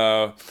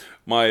that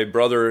my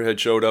brother had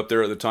showed up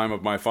there at the time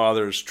of my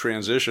father's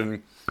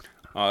transition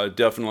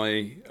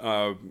definitely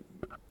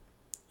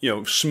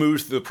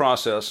smoothed the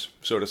process,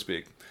 so to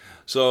speak.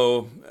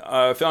 So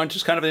I found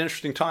just kind of an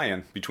interesting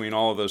tie-in between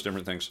all of those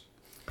different things.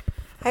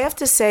 I have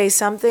to say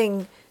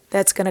something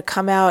that's going to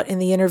come out in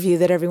the interview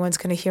that everyone's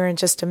going to hear in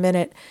just a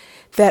minute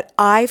that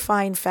I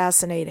find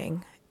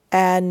fascinating,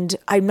 and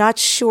I'm not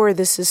sure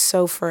this is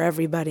so for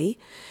everybody.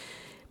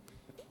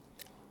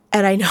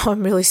 And I know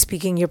I'm really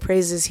speaking your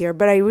praises here,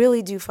 but I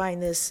really do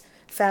find this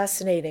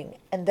fascinating.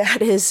 And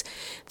that is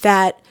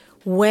that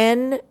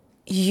when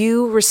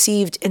you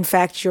received, in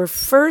fact, your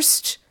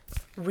first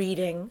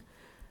reading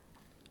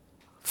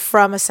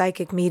from a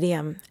psychic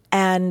medium,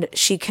 and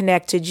she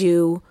connected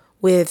you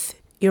with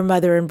your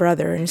mother and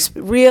brother, and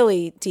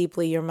really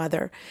deeply your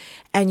mother.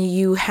 And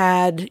you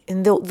had,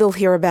 and they'll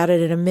hear about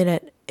it in a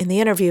minute in the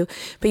interview,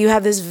 but you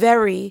have this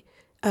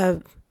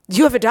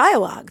you have a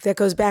dialogue that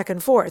goes back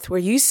and forth where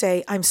you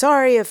say, I'm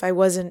sorry if I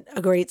wasn't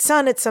a great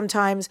son at some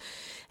times.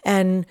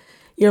 And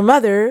your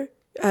mother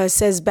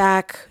says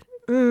back,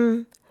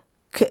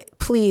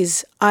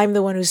 please, I'm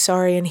the one who's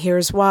sorry and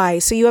here's why.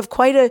 So you have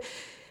quite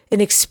an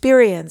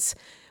experience.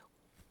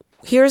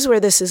 Here's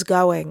where this is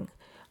going.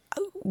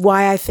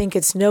 Why I think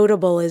it's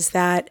notable is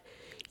that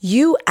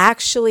you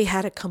actually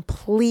had a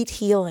complete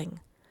healing.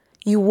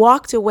 You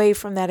walked away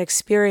from that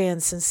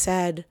experience and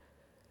said,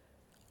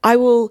 I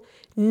will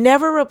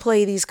never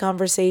replay these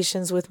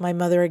conversations with my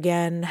mother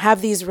again,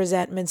 have these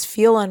resentments,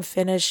 feel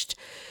unfinished.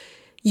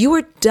 You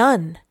were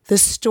done. The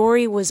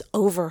story was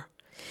over.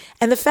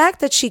 And the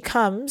fact that she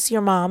comes,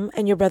 your mom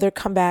and your brother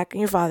come back, and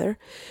your father,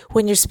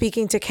 when you're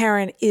speaking to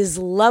Karen is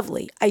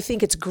lovely. I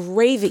think it's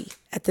gravy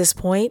at this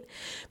point.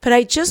 But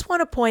I just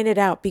want to point it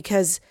out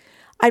because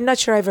I'm not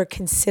sure I've ever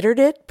considered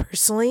it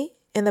personally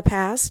in the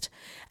past.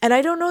 And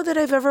I don't know that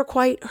I've ever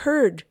quite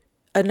heard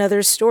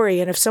another story.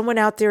 And if someone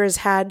out there has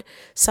had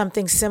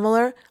something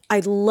similar,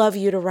 I'd love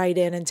you to write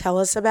in and tell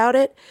us about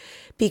it,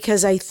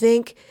 because I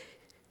think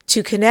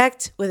to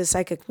connect with a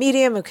psychic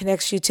medium who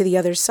connects you to the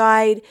other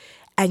side,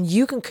 and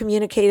you can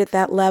communicate at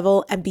that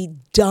level and be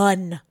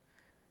done.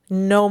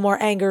 No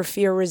more anger,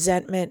 fear,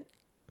 resentment,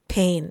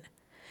 pain.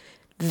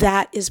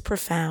 That is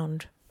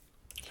profound.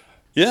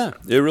 Yeah,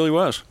 it really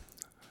was.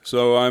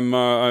 So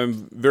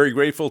I'm very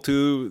grateful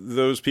to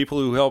those people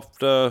who helped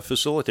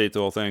facilitate the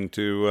whole thing,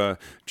 to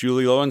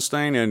Julie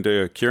Lowenstein and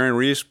to Karen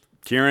Reese.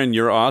 Karen,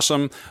 you're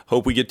awesome.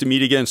 Hope we get to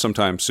meet again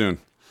sometime soon.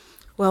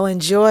 Well,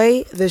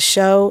 enjoy the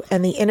show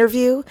and the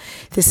interview.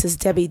 This is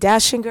Debbie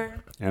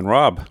Dashinger. And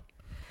Rob.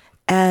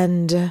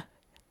 And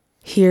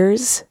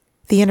here's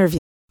the interview.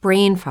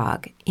 Brain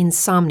fog,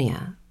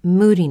 insomnia,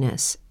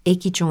 moodiness,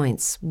 achy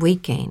joints,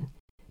 weight gain.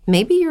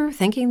 Maybe you're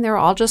thinking they're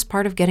all just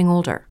part of getting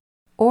older.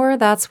 Or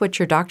that's what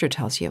your doctor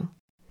tells you.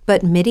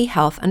 But MIDI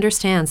Health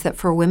understands that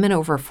for women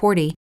over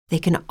 40, they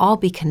can all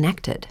be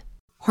connected.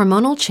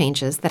 Hormonal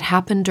changes that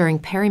happen during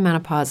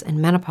perimenopause and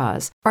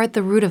menopause are at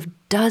the root of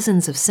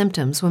dozens of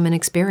symptoms women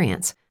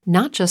experience,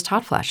 not just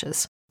hot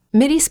flashes.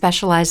 MIDI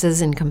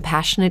specializes in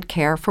compassionate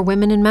care for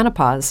women in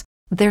menopause.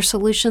 Their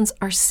solutions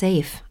are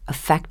safe,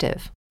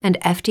 effective, and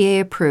FDA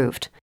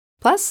approved.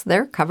 Plus,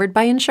 they're covered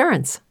by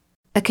insurance.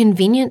 A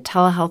convenient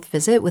telehealth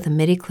visit with a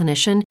MIDI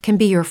clinician can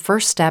be your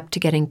first step to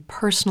getting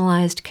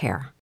personalized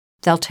care.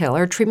 They'll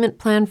tailor a treatment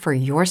plan for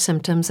your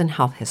symptoms and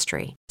health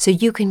history so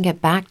you can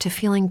get back to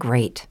feeling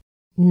great.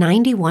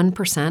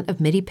 91% of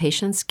MIDI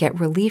patients get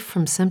relief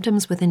from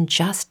symptoms within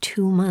just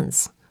 2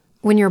 months.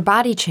 When your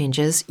body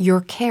changes, your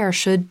care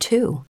should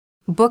too.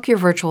 Book your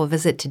virtual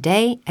visit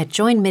today at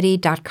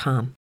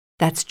joinmidi.com.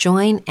 That's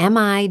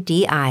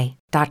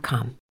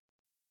joinmidi.com.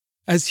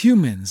 As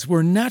humans,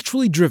 we're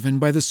naturally driven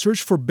by the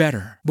search for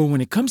better. But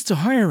when it comes to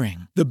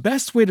hiring, the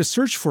best way to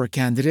search for a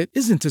candidate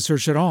isn't to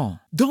search at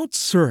all. Don't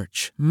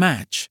search,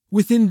 match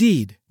with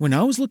Indeed. When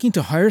I was looking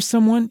to hire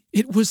someone,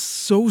 it was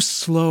so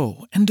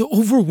slow and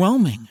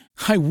overwhelming.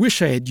 I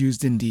wish I had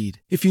used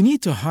Indeed. If you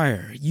need to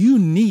hire, you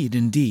need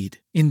Indeed.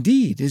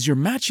 Indeed is your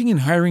matching and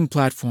hiring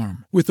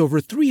platform with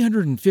over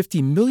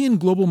 350 million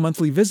global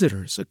monthly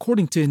visitors,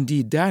 according to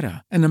Indeed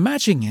data, and a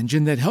matching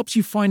engine that helps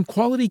you find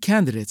quality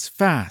candidates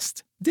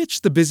fast.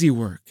 Ditch the busy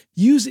work.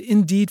 Use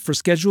Indeed for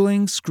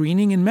scheduling,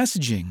 screening, and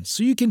messaging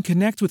so you can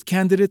connect with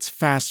candidates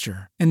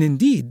faster. And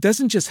Indeed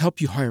doesn't just help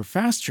you hire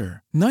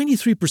faster.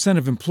 93%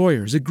 of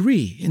employers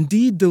agree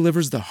Indeed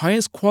delivers the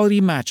highest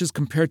quality matches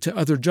compared to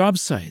other job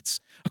sites,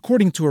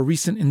 according to a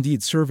recent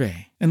Indeed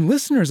survey. And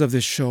listeners of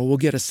this show will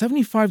get a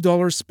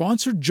 $75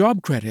 sponsored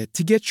job credit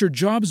to get your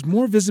jobs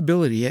more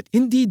visibility at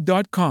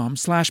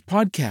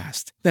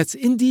Indeed.com/podcast. That's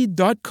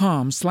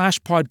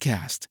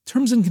Indeed.com/podcast.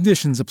 Terms and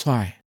conditions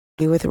apply.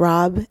 With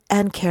Rob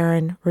and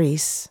Karen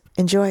Reese.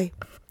 Enjoy.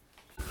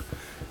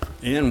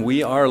 And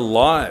we are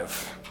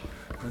live.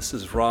 This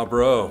is Rob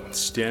Rowe,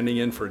 standing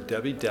in for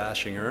Debbie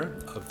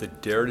Dashinger of the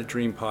Dare to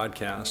Dream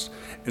podcast.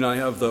 And I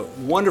have the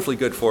wonderfully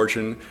good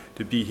fortune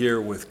to be here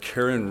with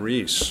Karen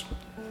Reese.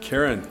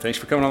 Karen, thanks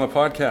for coming on the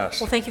podcast.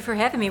 Well, thank you for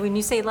having me. When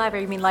you say live,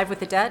 you mean live with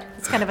the dead?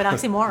 It's kind of an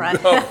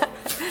oxymoron. No.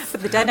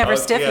 But the dead never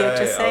stiff you,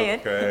 just say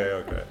it.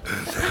 Okay.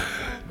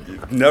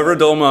 Never a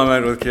dull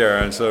moment with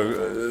Karen.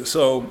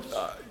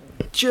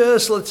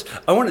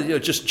 I want to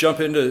just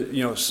jump into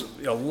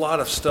a lot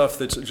of stuff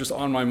that's just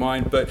on my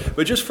mind,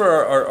 but just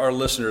for our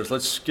listeners,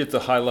 let's get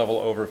the high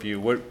level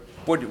overview.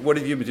 What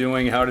have you been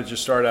doing? How did you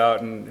start out,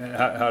 and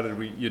how did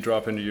you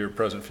drop into your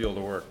present field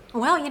of work?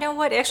 Well, you know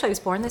what? Actually, I was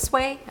born this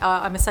way.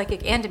 I'm a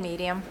psychic and a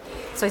medium,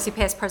 so I see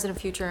past, present,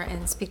 and future,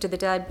 and speak to the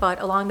dead.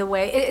 But along the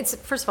way, it's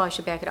first of all, I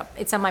should back it up.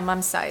 It's on my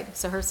mom's side,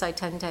 so her side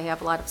tended to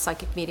have a lot of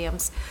psychic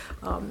mediums.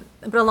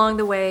 But along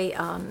the way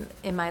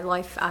in my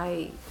life,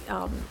 I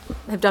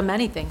have done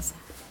many things.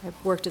 I've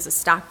worked as a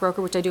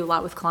stockbroker, which I do a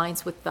lot with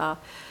clients, with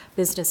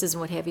businesses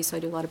and what have you. So I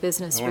do a lot of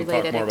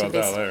business-related activities. I want to talk more about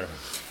that later.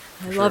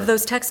 I love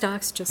those tech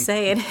stocks, just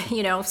saying,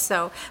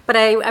 so. But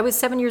I was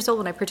 7 years old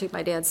when I predicted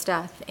my dad's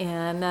death.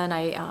 And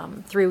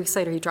then 3 weeks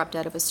later, he dropped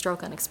dead of a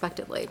stroke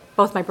unexpectedly,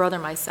 both my brother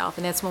and myself.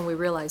 And that's when we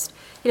realized,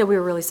 we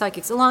were really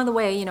psychics. Along the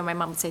way, my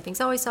mom would say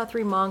things, I saw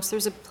 3 monks,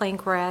 there's a plane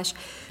crash.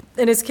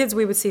 And as kids,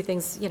 we would see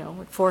things,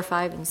 at 4,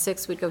 5, and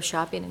 6, we'd go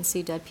shopping and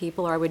see dead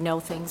people, or I would know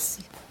things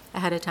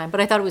ahead of time.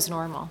 But I thought it was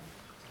normal.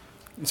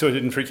 So it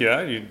didn't freak you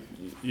out?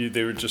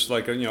 They were just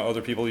like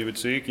other people you would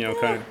see,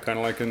 kind of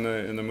like in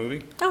the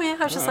movie. Oh yeah,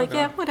 I was just like,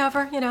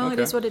 whatever, It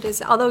is what it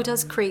is. Although it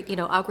does create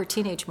awkward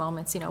teenage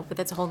moments, but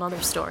that's a whole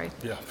other story.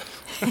 Yeah.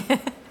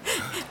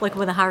 Like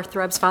when the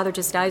heartthrob's father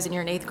just dies and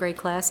you're in 8th grade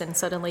class and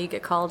suddenly you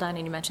get called on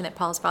and you mention that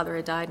Paul's father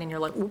had died and you're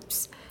like,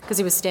 oops, because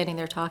he was standing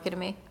there talking to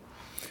me.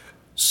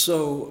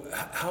 So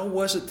how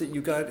was it that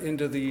you got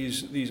into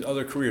these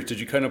other careers? Did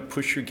you kind of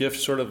push your gift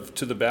sort of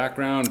to the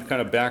background,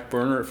 kind of back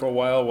burner it for a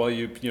while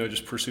you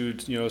just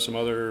pursued some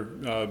other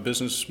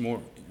business,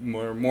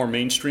 more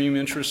mainstream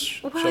interests,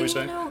 shall we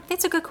say?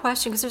 It's a good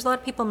question because there's a lot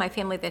of people in my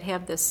family that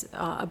have this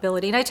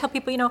ability. And I tell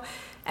people,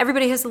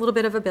 everybody has a little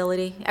bit of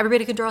ability.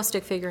 Everybody can draw a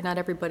stick figure. Not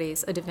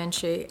everybody's a Da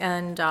Vinci.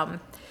 And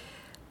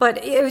but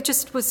it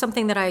just was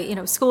something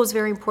that school was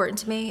very important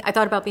to me. I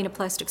thought about being a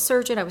plastic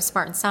surgeon. I was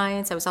smart in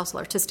science. I was also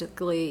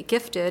artistically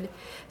gifted,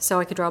 so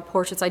I could draw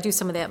portraits. I do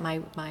some of that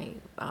in my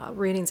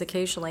readings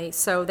occasionally.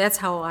 So that's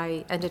how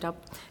I ended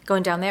up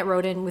going down that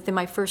road. And within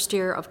my first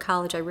year of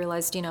college, I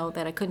realized,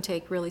 that I couldn't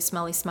take really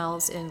smelly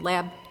smells in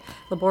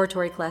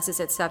laboratory classes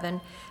at 7.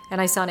 And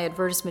I saw an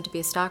advertisement to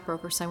be a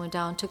stockbroker, so I went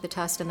down, took the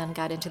test, and then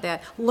got into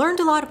that. Learned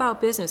a lot about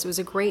business. It was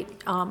a great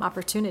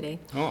opportunity.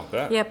 Oh,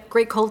 that. Yep,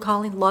 great cold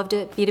calling, loved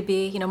it,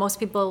 B2B. Most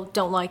people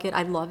don't like it.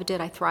 I loved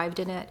it. I thrived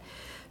in it.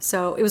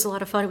 So it was a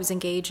lot of fun. It was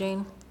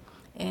engaging.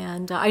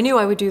 And I knew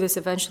I would do this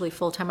eventually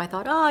full-time. I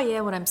thought,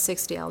 when I'm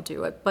 60, I'll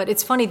do it. But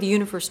it's funny, the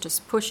universe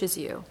just pushes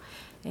you.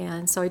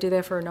 And so I did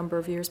that for a number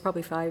of years,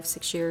 probably 5,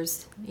 6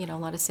 years, a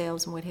lot of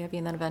sales and what have you,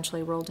 and then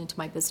eventually rolled into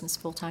my business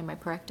full-time, my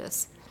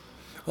practice.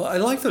 Well, I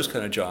like those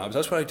kind of jobs.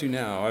 That's what I do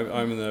now.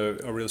 I'm in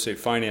the real estate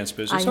finance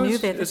business. I knew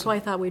that. That's why I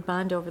thought we'd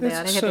bond over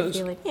that. I had a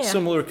feeling. Yeah.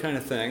 Similar kind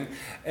of thing.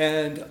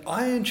 And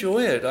I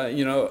enjoy it.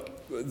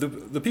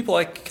 The people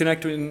I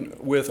connect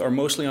with are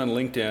mostly on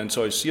LinkedIn,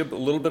 so I see a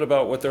little bit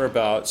about what they're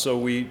about, so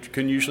we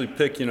can usually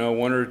pick, 1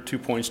 or 2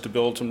 points to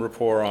build some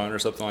rapport on or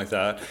something like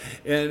that.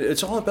 And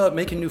it's all about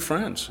making new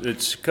friends.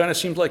 It kind of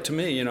seems like to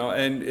me,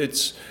 and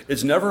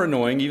it's never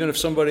annoying, even if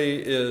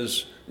somebody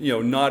is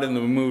not in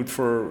the mood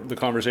for the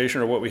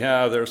conversation or what we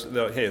have.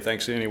 Hey,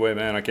 thanks anyway,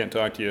 man. I can't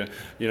talk to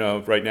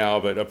you, right now,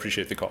 but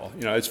appreciate the call.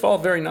 It's all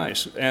very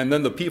nice. And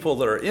then the people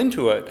that are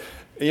into it,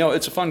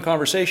 it's a fun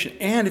conversation.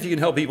 And if you can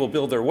help people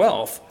build their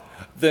wealth,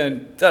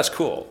 then that's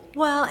cool.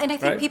 Well, and I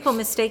think people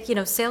mistake,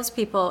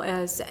 salespeople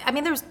as,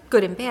 there's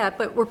good and bad,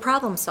 but we're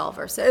problem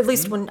solvers. At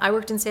least when I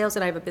worked in sales,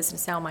 and I have a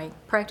business now in my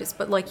practice,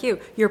 but like you're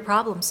a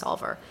problem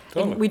solver.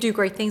 Totally. And we do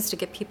great things to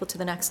get people to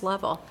the next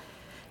level.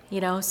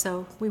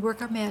 So we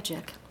work our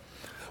magic.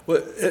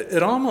 Well,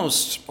 it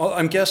almost,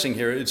 I'm guessing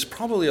here, it's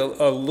probably a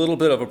little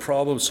bit of a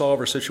problem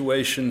solver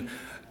situation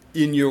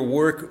in your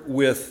work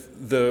with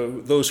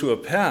those who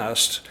have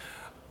passed,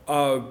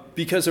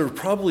 because there are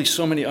probably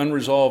so many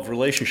unresolved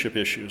relationship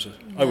issues, yes,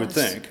 I would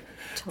think.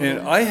 Totally. And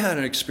I had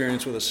an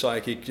experience with a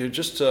psychic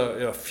just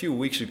a few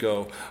weeks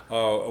ago,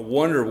 a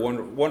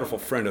wonderful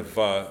friend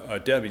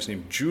of Debbie's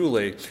named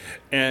Julie,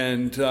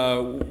 and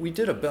we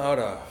did about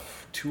a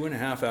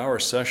 2.5 hour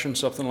session,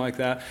 something like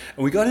that.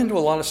 And we got into a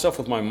lot of stuff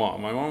with my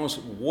mom. My mom was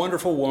a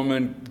wonderful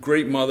woman,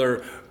 great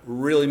mother,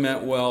 really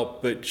meant well,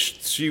 but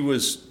she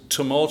was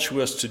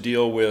tumultuous to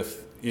deal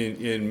with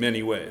in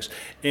many ways.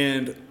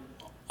 And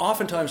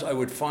oftentimes I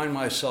would find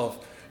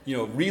myself,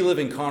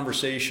 reliving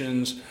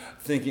conversations,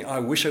 thinking, I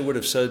wish I would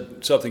have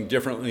said something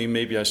differently.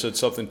 Maybe I said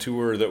something to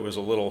her that was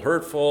a little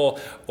hurtful,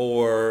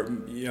 or,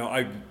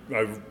 I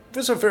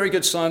was a very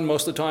good son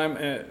most of the time,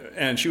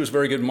 and she was a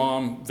very good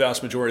mom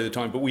vast majority of the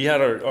time, but we had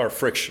our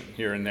friction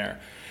here and there.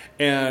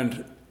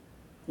 And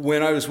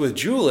when I was with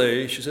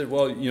Julie, she said,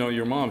 well,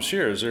 your mom's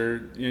here. Is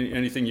there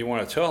anything you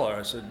want to tell her?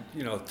 I said,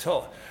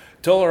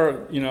 tell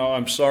her,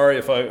 I'm sorry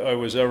if I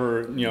was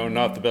ever,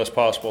 not the best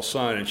possible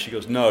son. And she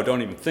goes, no,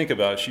 don't even think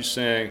about it. She's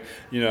saying,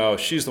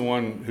 she's the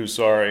one who's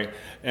sorry.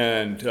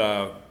 And,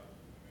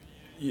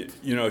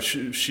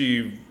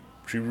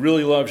 she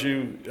really loves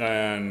you,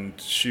 and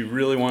she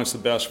really wants the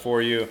best for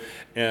you.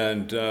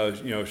 And,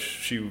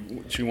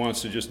 she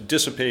wants to just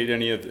dissipate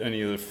any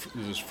of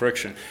this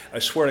friction. I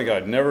swear to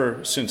God,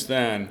 never since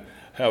then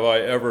have I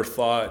ever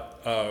thought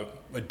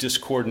a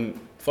discordant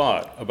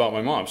thought about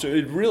my mom. So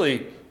it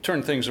really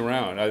turn things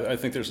around. I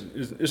think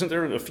isn't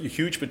there a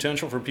huge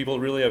potential for people to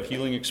really have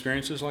healing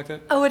experiences like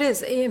that? Oh, it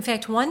is. In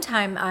fact, one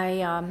time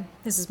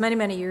this is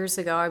many years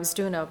ago, I was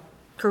doing a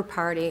group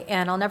party,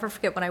 and I'll never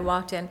forget when I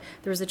walked in,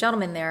 there was a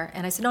gentleman there,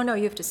 and I said, oh no,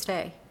 you have to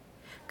stay.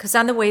 Because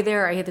on the way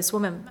there, I had this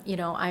woman,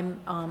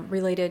 I'm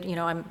related,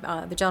 I'm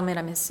the gentleman,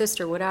 I'm his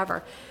sister,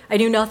 whatever. I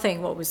knew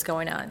nothing what was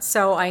going on.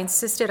 So I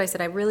insisted, I said,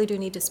 I really do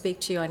need to speak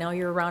to you. I know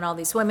you're around all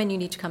these women. You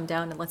need to come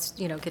down and let's,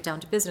 get down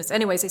to business.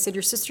 Anyways, I said,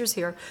 your sister's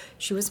here.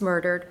 She was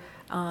murdered.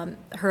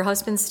 Her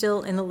husband's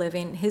still in the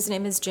living. His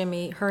name is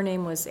Jimmy. Her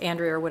name was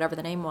Andrea or whatever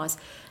the name was.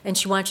 And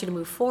she wants you to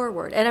move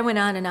forward. And I went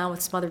on and on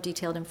with some other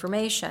detailed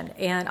information.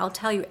 And I'll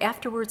tell you,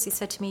 afterwards, he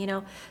said to me,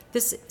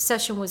 this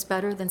session was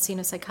better than seeing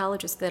a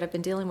psychologist that I've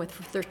been dealing with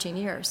for 13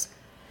 years.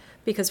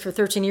 Because for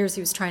 13 years,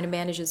 he was trying to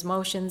manage his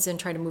emotions and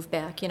try to move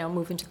back,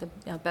 move into the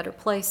better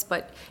place.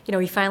 But,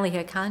 he finally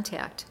had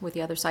contact with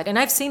the other side. And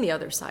I've seen the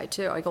other side,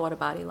 too. I go out of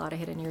body a lot. I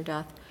hit a near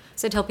death.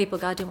 So I tell people,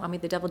 God didn't want me,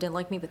 the devil didn't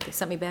like me, but they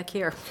sent me back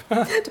here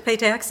to pay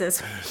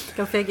taxes.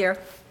 Go figure.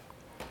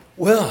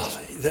 Well,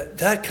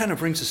 that kind of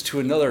brings us to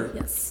another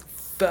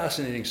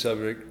fascinating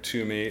subject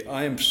to me.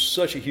 I am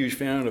such a huge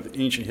fan of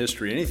ancient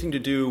history. Anything to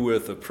do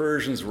with the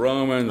Persians,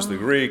 Romans, the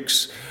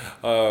Greeks,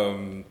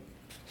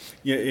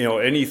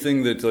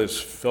 anything that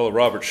this fellow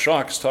Robert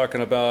Schoch is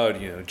talking about,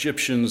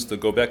 Egyptians, the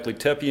Göbekli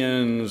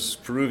Tepeans,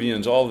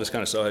 Peruvians, all of this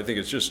kind of stuff. I think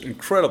it's just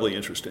incredibly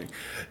interesting.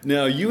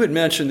 Now, you had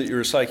mentioned that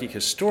you're a psychic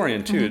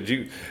historian, too.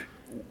 Mm-hmm.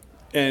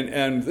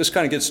 And this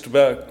kind of gets to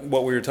about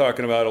what we were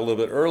talking about a little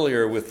bit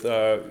earlier with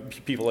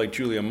people like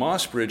Julia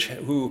Mossbridge,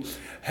 who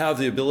have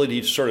the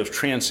ability to sort of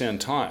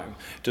transcend time,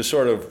 to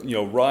sort of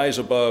rise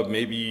above,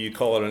 maybe you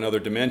call it another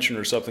dimension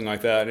or something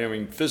like that. I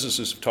mean,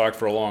 physicists have talked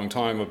for a long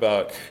time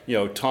about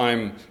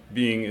time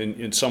being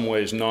in some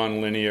ways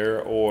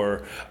nonlinear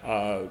or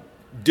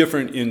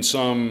different in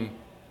some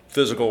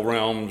physical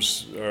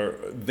realms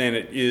than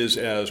it is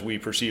as we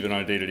perceive it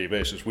on a day-to-day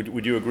basis.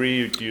 Would you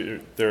agree?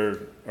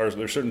 Are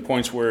there certain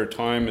points where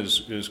time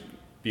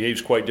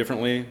behaves quite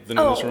differently than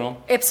in this realm?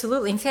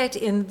 Absolutely. In fact,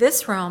 in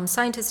this realm,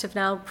 scientists have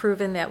now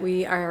proven that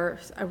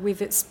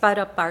we've sped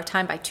up our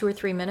time by 2 or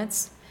 3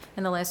 minutes.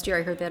 In the last year,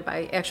 I heard that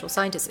by actual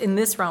scientists in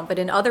this realm. But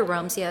in other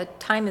realms,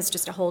 time is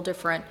just a whole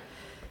different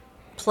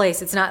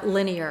place. It's not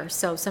linear.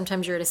 So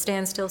sometimes you're at a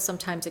standstill,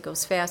 sometimes it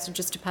goes fast. It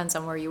just depends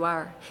on where you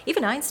are.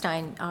 Even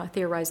Einstein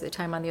theorized that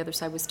time on the other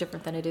side was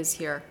different than it is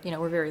here.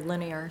 We're very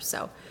linear.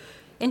 So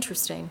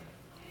interesting.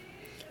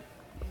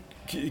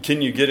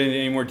 Can you get into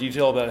any more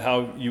detail about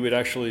how you would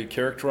actually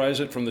characterize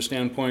it from the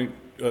standpoint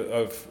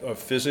of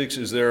physics?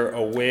 Is there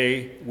a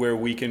way where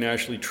we can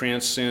actually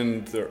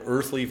transcend the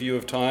earthly view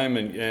of time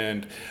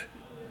and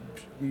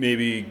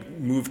maybe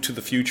move to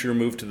the future,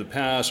 move to the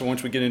past? And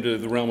once we get into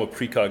the realm of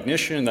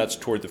precognition, that's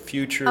toward the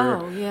future.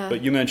 Oh, yeah.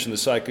 But you mentioned the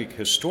psychic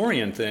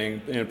historian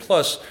thing, and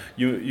plus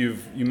you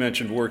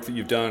mentioned work that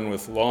you've done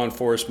with law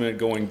enforcement,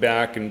 going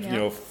back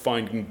and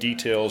finding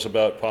details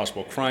about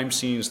possible crime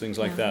scenes, things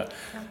like that.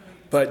 Yeah.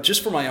 But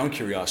just for my own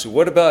curiosity,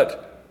 what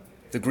about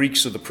the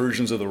Greeks or the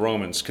Persians or the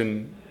Romans?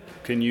 Can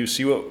you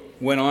see what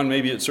went on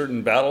maybe at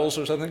certain battles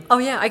or something? Oh,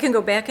 yeah. I can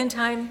go back in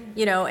time,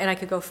 and I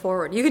could go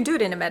forward. You can do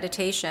it in a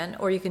meditation,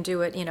 or you can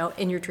do it,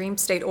 in your dream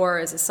state, or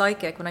as a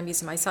psychic. When I'm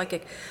using my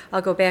psychic,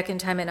 I'll go back in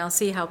time and I'll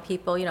see how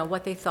people,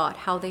 what they thought,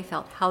 how they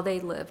felt, how they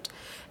lived,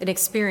 an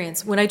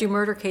experience. When I do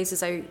murder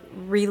cases, I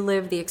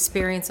relive the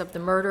experience of the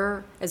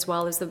murderer as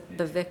well as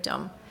the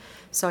victim.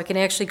 So I can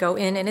actually go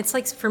in, and it's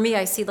like, for me,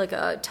 I see like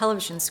a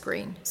television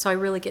screen. So I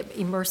really get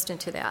immersed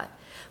into that,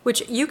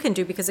 which you can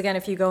do because, again,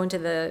 if you go into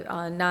the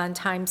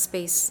non-time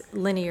space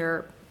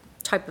linear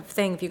type of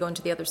thing, if you go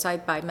into the other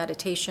side by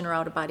meditation or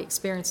out-of-body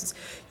experiences,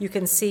 you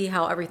can see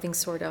how everything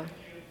sort of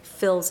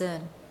fills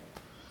in.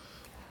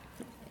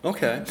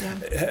 Okay.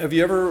 Yeah. Have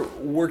you ever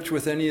worked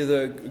with any of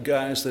the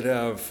guys that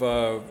have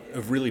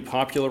really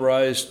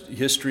popularized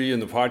history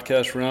in the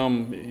podcast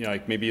realm,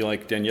 maybe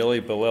like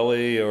Daniele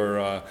Bolelli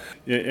or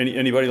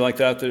anybody like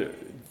that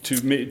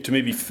to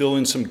maybe fill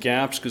in some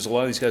gaps? Because a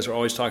lot of these guys are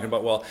always talking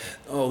about,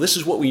 this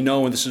is what we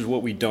know and this is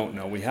what we don't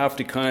know. We have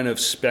to kind of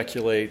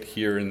speculate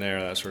here and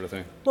there, that sort of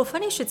thing. Well,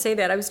 funny you should say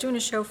that. I was doing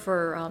a show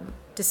for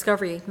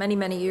Discovery many,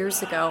 many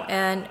years ago,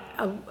 and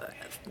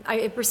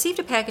I received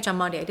a package on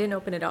Monday. I didn't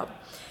open it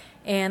up.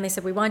 And they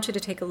said, we want you to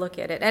take a look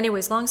at it.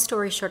 Anyways, long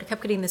story short, I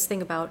kept getting this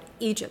thing about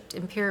Egypt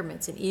and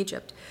pyramids in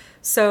Egypt.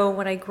 So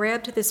when I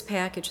grabbed this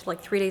package,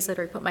 like 3 days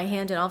later, I put my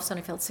hand in, all of a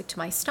sudden I felt sick to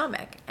my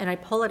stomach. And I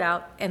pull it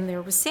out, and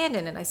there was sand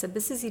in it. I said,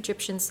 this is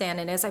Egyptian sand.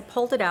 And as I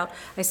pulled it out,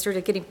 I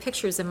started getting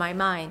pictures in my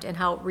mind and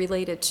how it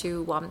related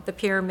to the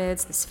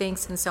pyramids, the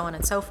Sphinx, and so on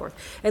and so forth.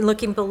 And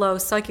looking below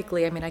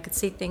psychically, I could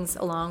see things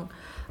along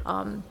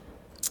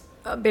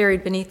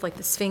buried beneath, like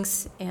the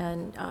Sphinx,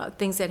 and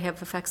things that have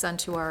effects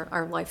onto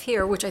our life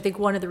here, which I think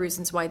one of the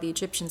reasons why the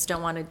Egyptians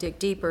don't want to dig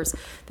deeper is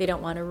they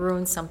don't want to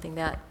ruin something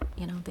that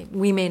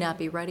we may not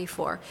be ready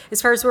for.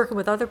 As far as working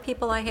with other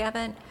people, I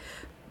haven't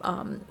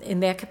in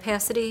that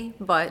capacity,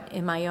 but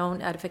in my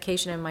own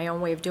edification and my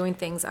own way of doing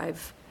things,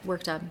 I've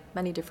worked on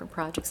many different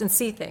projects and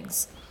see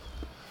things.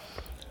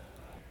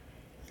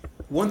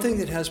 One thing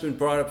that has been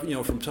brought up,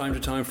 from time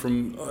to time,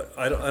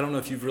 I don't know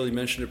if you've really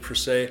mentioned it per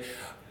se,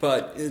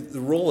 but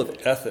the role of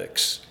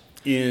ethics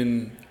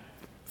in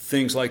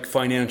things like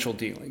financial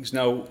dealings.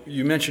 Now,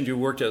 you mentioned you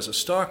worked as a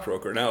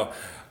stockbroker. Now,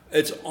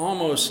 It's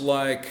almost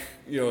like,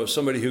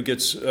 somebody who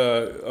gets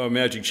a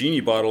magic genie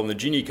bottle and the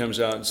genie comes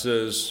out and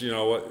says,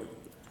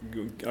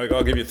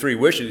 I'll give you 3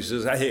 wishes.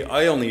 He says, hey,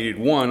 I only need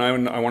one. I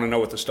want to know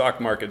what the stock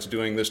market's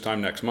doing this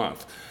time next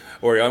month.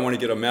 Or I want to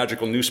get a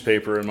magical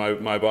newspaper in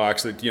my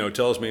box that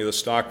tells me the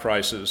stock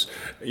prices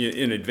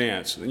in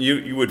advance.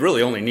 You would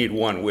really only need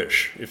 1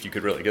 wish if you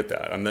could really get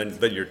that, and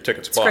then your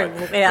ticket's bought.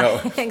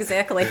 Yeah,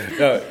 exactly.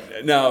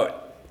 Now,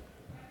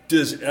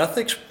 does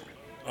ethics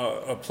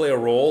play a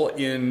role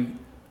in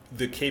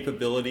the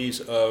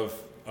capabilities of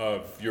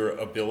your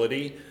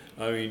ability?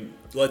 I mean,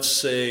 let's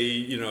say,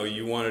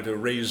 you wanted to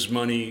raise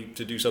money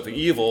to do something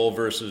evil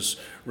versus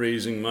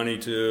raising money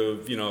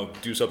to,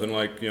 do something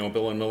like,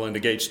 Bill and Melinda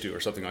Gates do or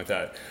something like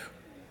that.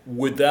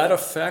 Would that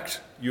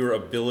affect your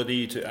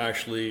ability to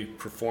actually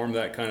perform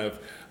that kind of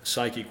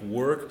psychic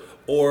work?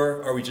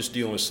 Or are we just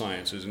dealing with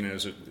science? Is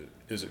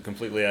it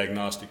completely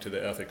agnostic to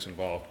the ethics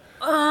involved?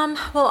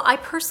 Well, I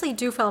personally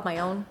do follow my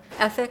own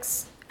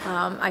ethics.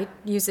 I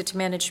use it to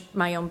manage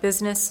my own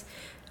business.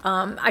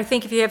 I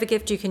think if you have a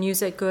gift, you can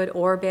use it good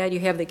or bad.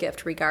 You have the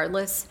gift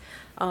regardless.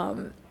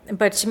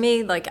 But to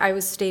me, like I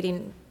was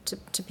stating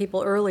to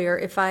people earlier,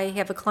 if I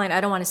have a client,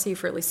 I don't want to see you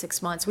for at least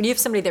 6 months. When you have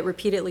somebody that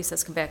repeatedly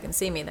says, come back and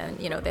see me, then,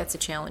 that's a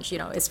challenge,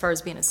 as far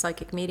as being a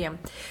psychic medium.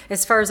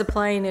 As far as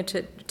applying it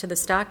to the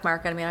stock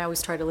market, I mean, I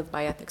always try to live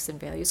by ethics and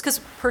values. Because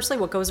personally,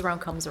 what goes around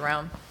comes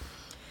around.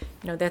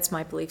 That's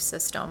my belief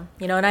system.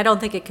 And I don't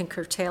think it can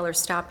curtail or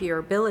stop your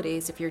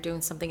abilities if you're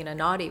doing something in a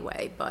naughty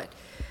way. But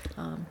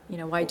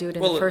why do it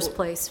in the first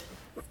place?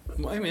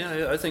 I mean,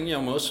 I think,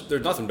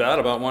 there's nothing bad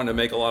about wanting to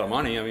make a lot of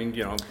money. I mean,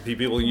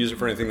 people can use it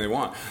for anything they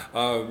want.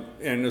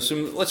 And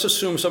let's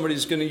assume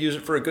somebody's going to use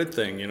it for a good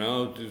thing,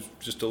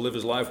 just to live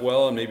his life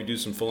well and maybe do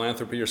some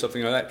philanthropy or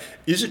something like that.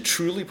 Is it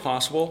truly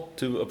possible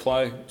to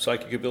apply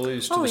psychic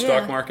abilities to the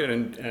stock market?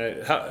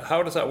 And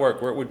how does that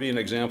work? Where would be an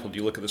example? Do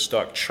you look at the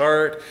stock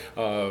chart?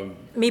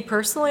 Me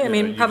personally?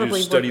 You probably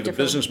just study the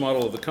business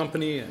model of the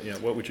company?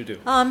 What would you do?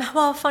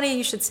 Well, funny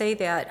you should say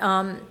that.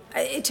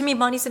 To me,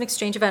 money's an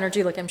exchange of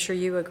energy, like I'm sure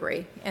you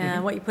agree.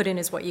 And what you put in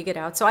is what you get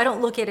out. So I don't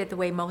look at it the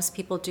way most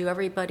people do.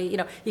 Everybody,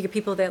 you get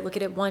people that look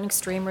at it one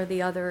extreme or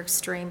the other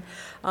extreme.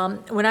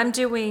 When I'm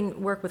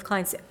doing work with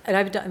clients, and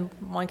I've done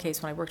one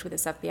case when I worked with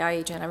this FBI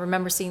agent, I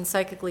remember seeing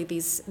psychically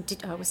these,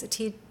 was it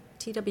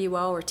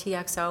TWO or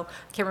TXO?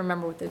 I can't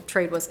remember what the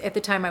trade was. At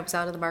the time, I was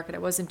out of the market. I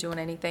wasn't doing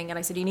anything. And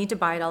I said, you need to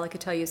buy it. All I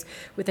could tell you is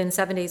within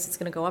 7 days, it's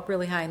going to go up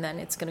really high, and then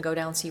it's going to go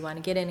down, so you want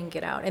to get in and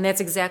get out. And that's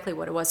exactly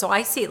what it was. So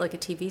I see it like a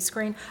TV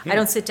screen. I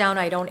don't sit down.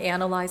 I don't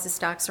analyze the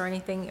stocks or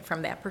anything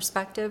from that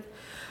perspective.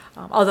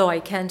 Although I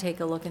can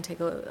take a look and take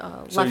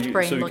a left brain look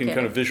at it. So you can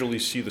kind of it. visually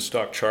see the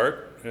stock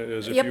chart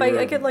as if Yep, you were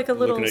I get like a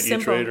little looking at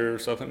symbol. E-Trade or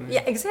something?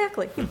 Yeah,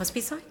 exactly. You must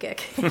be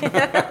psychic.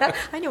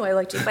 I knew I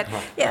liked you. But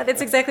yeah,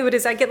 that's exactly what it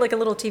is. I get like a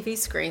little TV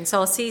screen. So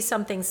I'll see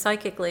something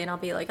psychically and I'll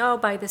be like, oh,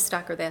 buy this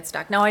stock or that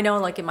stock. Now I know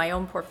like in my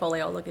own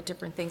portfolio, I'll look at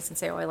different things and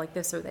say, oh, I like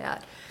this or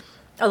that.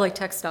 I like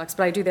tech stocks,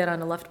 but I do that on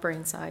the left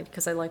brain side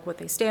because I like what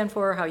they stand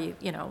for, how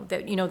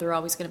they're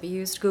always going to be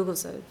used.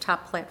 Google's a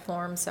top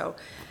platform, so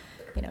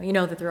you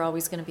know that they're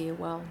always going to be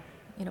a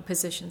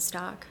positioned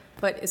stock.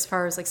 But as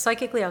far as like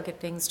psychically, I'll get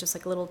things just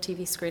like a little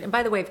TV screen. And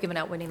by the way, I've given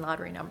out winning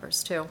lottery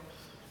numbers too.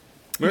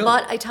 Really?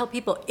 But I tell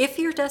people, if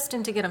you're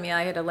destined to get them,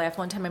 I had a laugh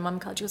one time. My mom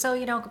called. She goes,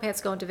 Uncle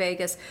Pat's going to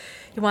Vegas.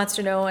 He wants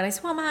to know. And I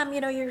said, well, Mom,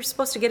 you're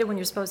supposed to get it when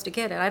you're supposed to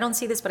get it. I don't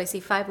see this, but I see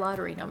 5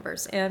 lottery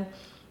numbers. And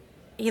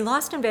he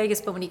lost in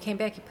Vegas, but when he came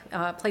back, he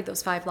played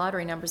those 5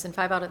 lottery numbers, and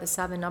 5 out of the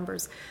 7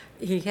 numbers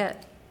he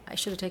hit. I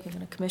should have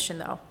taken a commission,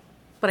 though.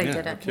 But I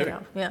didn't,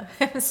 Yeah.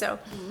 So,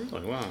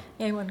 wow.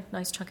 Yeah, he won a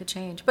nice chunk of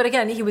change. But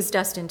again, he was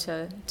destined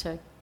to...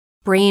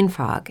 Brain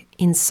fog,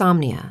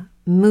 insomnia,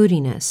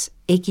 moodiness,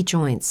 achy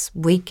joints,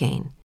 weight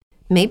gain.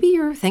 Maybe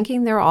you're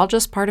thinking they're all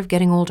just part of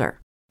getting older.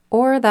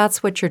 Or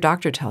that's what your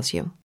doctor tells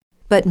you.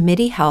 But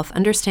MIDI Health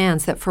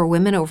understands that for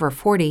women over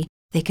 40,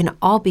 they can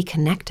all be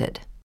connected.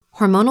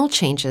 Hormonal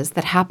changes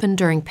that happen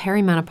during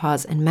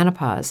perimenopause and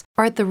menopause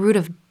are at the root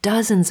of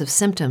dozens of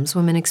symptoms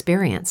women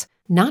experience,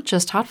 not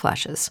just hot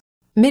flashes.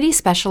 MIDI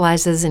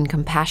specializes in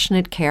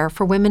compassionate care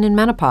for women in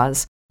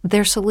menopause.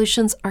 Their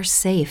solutions are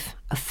safe,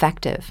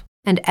 effective,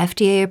 and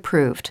FDA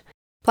approved.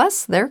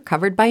 Plus, they're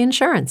covered by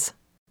insurance.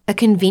 A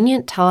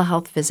convenient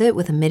telehealth visit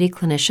with a MIDI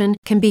clinician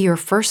can be your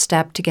first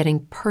step to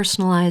getting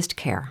personalized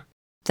care.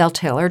 They'll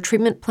tailor a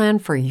treatment plan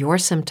for your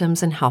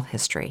symptoms and health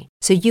history,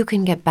 so you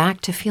can get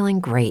back to feeling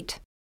great.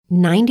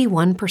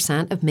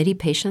 91% of MIDI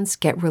patients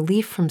get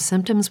relief from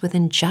symptoms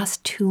within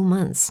just 2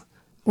 months.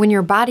 When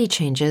your body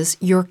changes,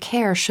 your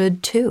care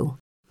should too.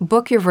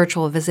 Book your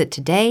virtual visit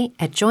today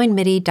at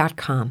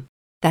joinmidi.com.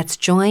 That's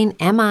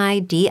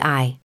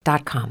joinmidi.com.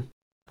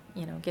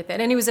 Get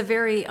that. And he was a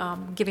very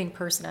giving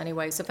person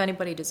anyway, so if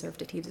anybody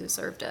deserved it, he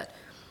deserved it.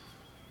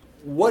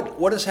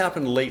 What has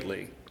happened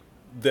lately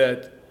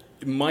that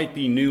might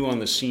be new on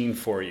the scene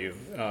for you?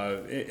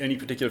 Any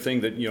particular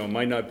thing that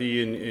might not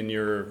be in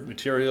your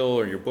material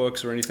or your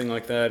books or anything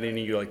like that?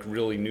 Any like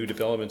really new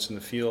developments in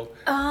the field?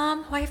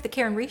 Well, I have the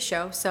Karen Reese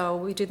Show, so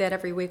we do that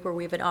every week where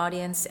we have an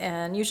audience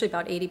and usually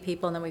about 80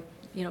 people, and then we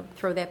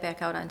throw that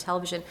back out on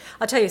television.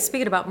 I'll tell you,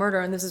 speaking about murder,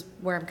 and this is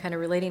where I'm kind of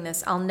relating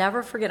this, I'll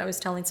never forget, I was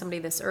telling somebody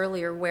this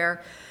earlier,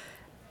 where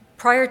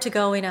prior to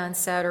going on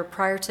set or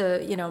prior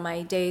to,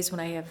 my days when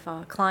I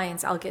have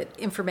clients, I'll get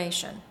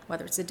information,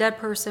 whether it's a dead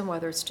person,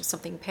 whether it's just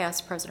something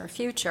past, present, or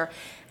future.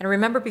 And I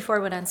remember before I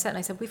went on set, and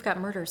I said, we've got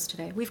murders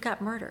today. We've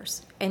got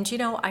murders. And,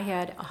 I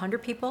had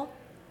 100 people,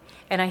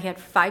 and I had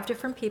 5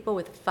 different people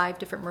with 5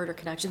 different murder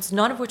connections,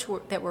 none of which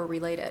were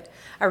related.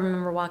 I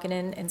remember walking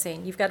in and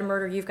saying, you've got a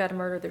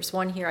murder, there's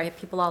one here. I have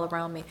people all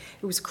around me.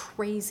 It was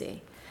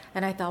crazy.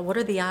 And I thought, what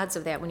are the odds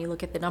of that when you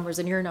look at the numbers,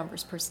 and you're a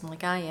numbers person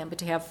like I am, but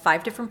to have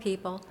 5 different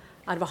people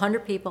out of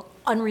 100 people,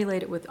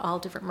 unrelated, with all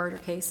different murder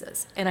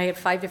cases. And I had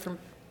 5 different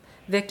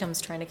victims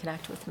trying to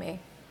connect with me.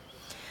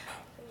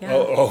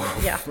 Yeah.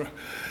 Yeah.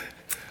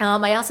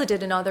 I also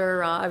did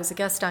another, I was a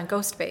guest on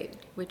Ghost Bait,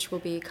 which will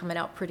be coming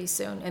out pretty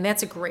soon. And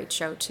that's a great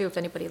show, too, if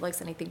anybody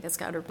likes anything that's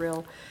got a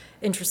real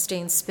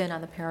interesting spin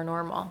on the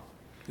paranormal.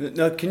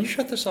 Now, can you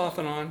shut this off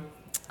and on?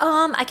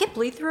 I get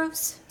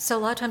bleed-throughs. So a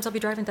lot of times I'll be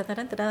driving,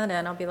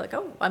 and I'll be like,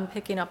 oh, I'm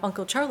picking up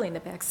Uncle Charlie in the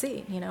back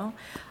seat,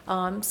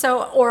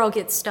 or I'll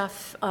get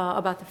stuff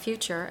about the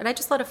future, and I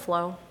just let it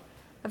flow.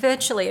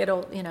 Eventually,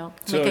 it'll,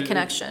 make a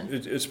connection.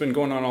 It's been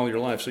going on all your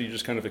life, so you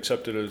just kind of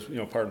accept it as,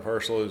 part and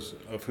parcel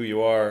of who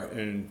you are,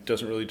 and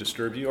doesn't really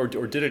disturb you. Or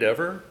did it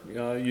ever?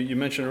 You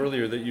mentioned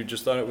earlier that you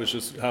just thought it was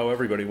just how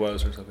everybody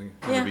was or something.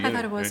 Yeah, I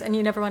thought it was. Right? And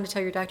you never want to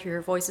tell your doctor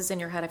your voice is in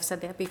your head. I've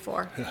said that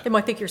before. They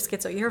might think you're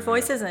schizo. Your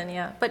voice isn't,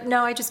 yeah. But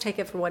no, I just take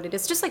it for what it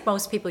is. Just like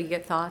most people, you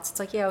get thoughts. It's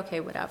like, yeah, okay,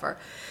 whatever.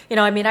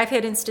 I've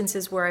had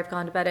instances where I've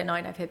gone to bed at night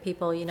and I've had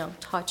people,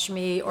 touch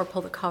me or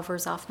pull the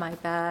covers off my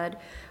bed.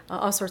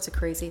 All sorts of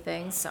crazy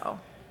things, so.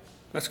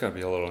 That's got to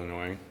be a little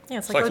annoying. Yeah,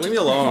 it's like leave me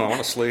alone, I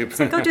want to sleep.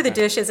 Go do the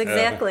dishes,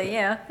 exactly,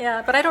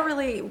 yeah. But I don't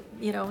really,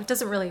 it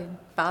doesn't really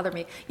bother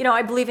me.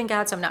 I believe in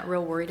God, so I'm not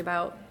real worried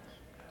about,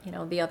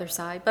 the other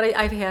side. But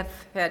I have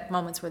had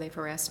moments where they've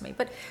harassed me.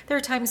 But there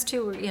are times,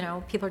 too,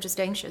 where, people are just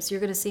anxious. You're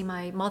going to see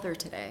my mother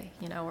today,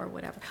 or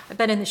whatever. I've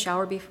been in the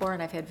shower before,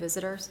 and I've had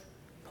visitors.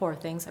 Poor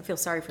things. I feel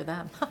sorry for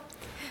them.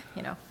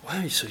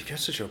 Wow, so you got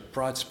such a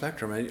broad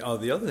spectrum.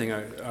 The other thing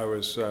I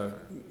was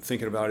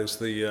thinking about is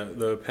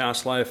the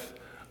past life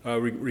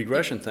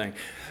regression thing.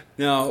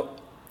 Now,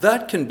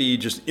 that can be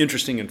just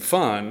interesting and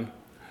fun,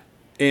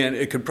 and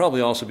it could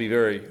probably also be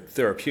very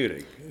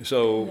therapeutic.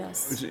 So,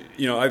 yes.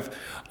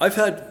 I've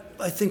had,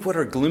 I think, what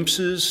are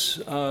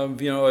glimpses.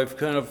 I've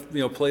kind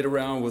of played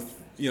around with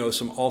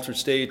some altered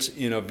states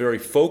in a very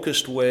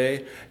focused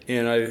way,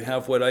 and I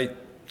have what I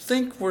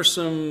think were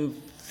some.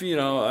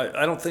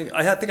 I think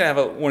I have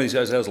one of these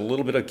guys that has a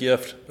little bit of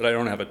gift, but I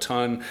don't have a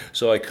ton.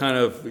 So I kind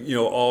of,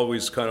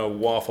 always kind of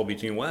waffle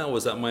between, well,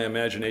 was that my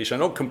imagination? I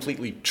don't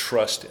completely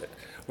trust it.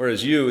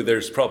 Whereas you,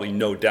 there's probably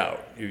no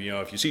doubt.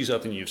 If you see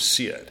something, you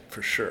see it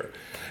for sure.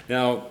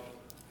 Now,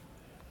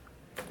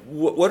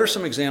 what are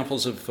some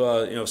examples of,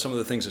 some of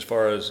the things as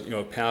far as,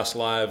 past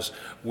lives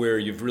where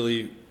you've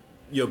really,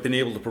 been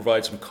able to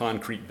provide some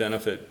concrete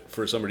benefit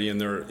for somebody in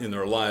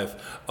their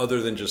life,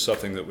 other than just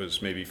something that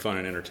was maybe fun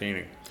and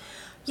entertaining?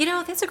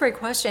 That's a great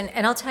question.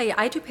 And I'll tell you,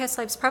 I do past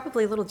lives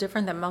probably a little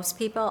different than most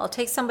people. I'll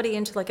take somebody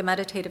into like a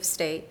meditative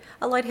state,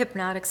 a light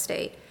hypnotic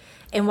state.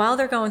 And while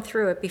they're going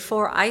through it,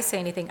 before I say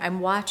anything,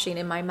 I'm watching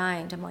in my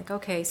mind. I'm like,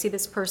 okay, see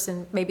this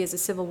person maybe as a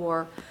Civil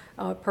War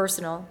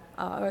person,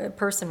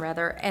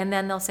 and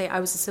then they'll say, I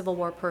was a Civil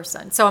War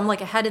person. So I'm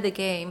like ahead of the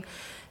game.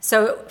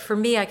 So for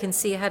me, I can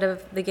see ahead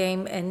of the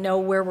game and know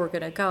where we're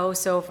going to go.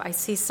 So if I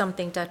see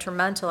something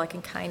detrimental, I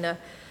can kind of,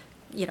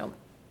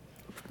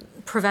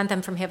 prevent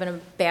them from having a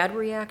bad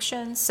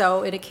reaction.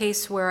 So in a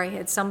case where I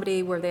had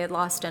somebody where they had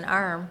lost an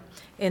arm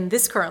in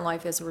this current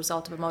life as a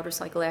result of a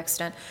motorcycle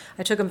accident,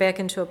 I took them back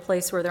into a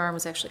place where their arm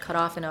was actually cut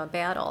off in a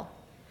battle.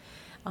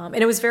 And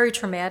it was very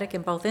traumatic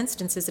in both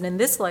instances. And in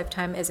this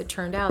lifetime, as it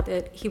turned out,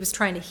 that he was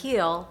trying to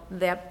heal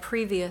that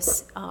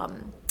previous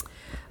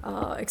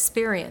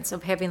experience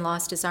of having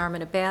lost his arm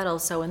in a battle.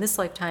 So in this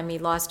lifetime, he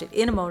lost it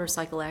in a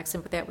motorcycle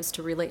accident, but that was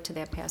to relate to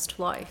that past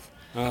life.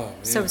 Oh, yeah.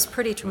 So it's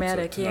pretty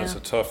traumatic, That's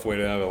a tough way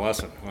to have a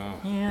lesson. Wow,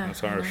 yeah,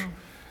 that's harsh.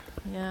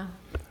 Yeah.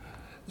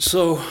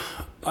 So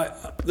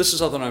this is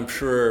something I'm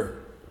sure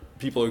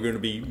people are going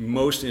to be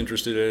most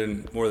interested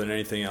in more than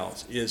anything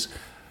else, is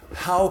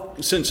how,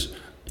 since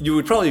you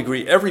would probably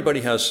agree,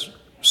 everybody has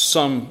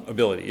some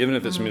ability, even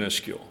if it's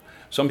minuscule.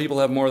 Some people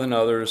have more than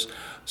others.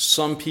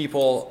 Some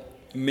people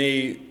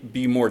may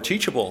be more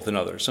teachable than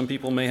others. Some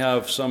people may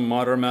have some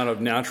moderate amount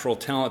of natural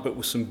talent, but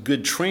with some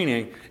good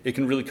training, it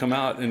can really come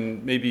out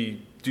and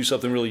maybe do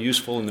something really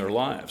useful in their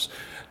lives.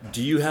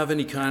 Do you have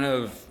any kind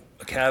of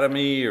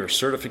academy or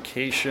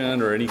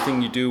certification or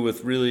anything you do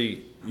with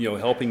really,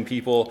 helping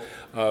people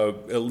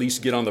at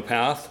least get on the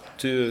path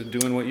to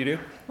doing what you do?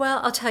 Well,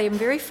 I'll tell you, I'm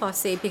very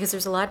fussy because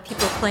there's a lot of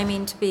people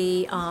claiming to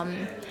be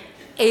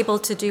able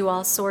to do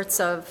all sorts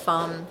of.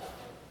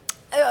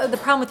 The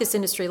problem with this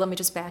industry, let me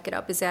just back it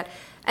up, is that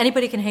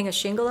anybody can hang a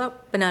shingle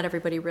up, but not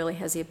everybody really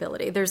has the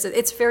ability.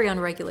 It's very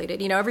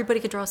unregulated. Everybody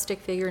can draw a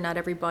stick figure, not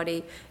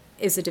everybody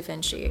is a Da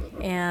Vinci.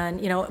 And,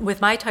 with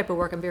my type of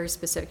work, I'm very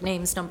specific.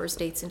 Names, numbers,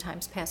 dates, and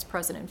times, past,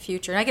 present, and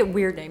future. And I get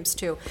weird names,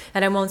 too.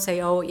 And I won't say,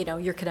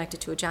 you're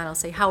connected to a John. I'll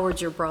say,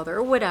 Howard's your brother,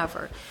 or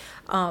whatever.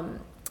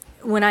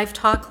 When I've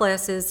taught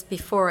classes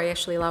before I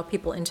actually allow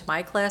people into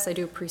my class, I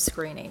do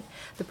pre-screening.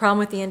 The problem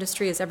with the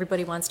industry is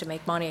everybody wants to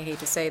make money, I hate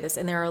to say this,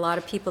 and there are a lot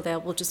of people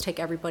that will just take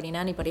everybody and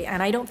anybody,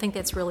 and I don't think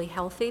that's really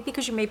healthy,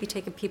 because you may be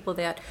taking people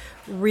that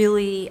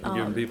really...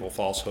 giving people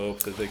false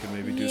hope that they can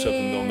maybe do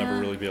something they'll never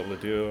really be able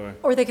to do.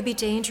 Or they could be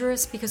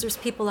dangerous, because there's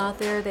people out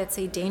there that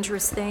say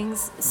dangerous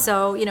things.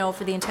 So,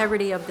 for the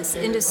integrity of this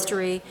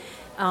industry,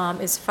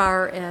 as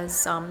far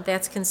as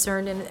that's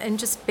concerned, and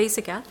just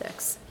basic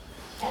ethics.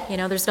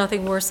 There's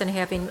nothing worse than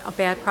having a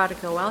bad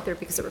product go out there,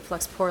 because it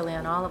reflects poorly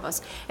on all of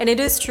us. And it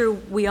is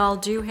true, we all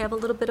do have a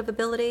little bit of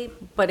ability,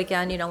 but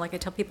again, like I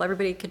tell people,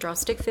 everybody can draw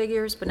stick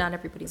figures, but not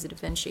everybody's a Da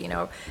Vinci.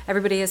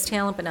 Everybody has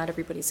talent, but not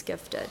everybody's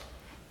gifted.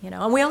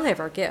 And we all have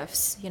our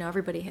gifts.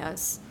 Everybody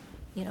has,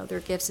 their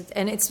gifts,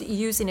 and it's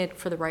using it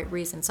for the right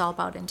reason. It's all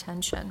about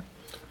intention.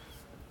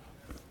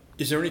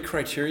 Is there any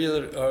criteria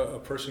that a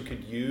person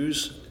could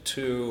use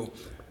to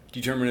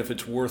determine if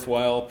it's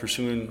worthwhile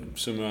pursuing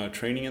some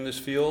training in this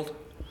field?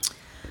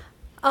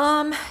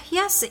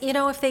 Yes,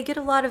 if they get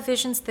a lot of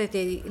visions that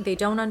they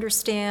don't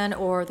understand,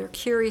 or they're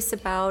curious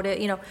about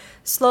it,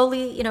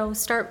 slowly,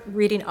 start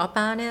reading up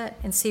on it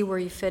and see where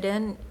you fit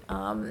in.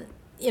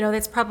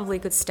 That's probably a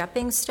good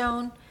stepping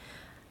stone.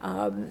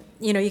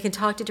 You can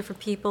talk to different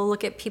people,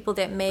 look at people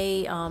that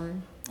may,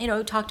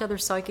 talk to other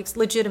psychics,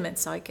 legitimate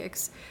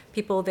psychics,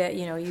 people that,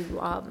 you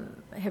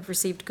have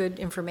received good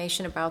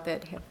information about,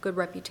 that have good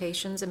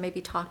reputations, and maybe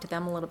talk to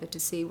them a little bit to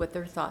see what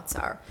their thoughts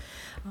are.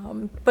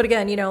 But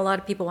again, a lot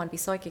of people want to be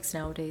psychics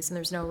nowadays, and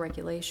there's no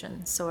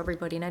regulation. So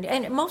everybody,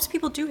 and most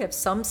people do have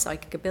some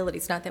psychic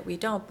abilities, not that we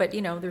don't, but,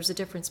 there's a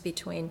difference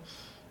between,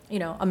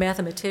 a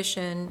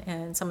mathematician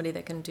and somebody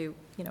that can do,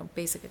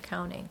 basic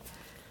accounting.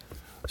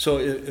 So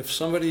if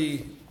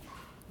somebody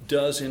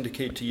does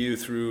indicate to you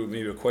through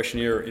maybe a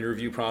questionnaire or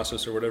interview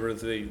process or whatever,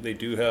 they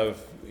do have,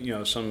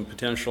 some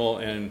potential,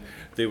 and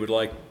they would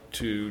like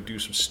to do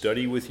some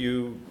study with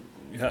you,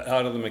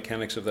 how do the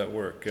mechanics of that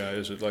work?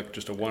 Is it like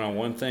just a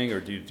one-on-one thing, or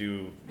do you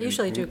do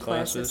usually do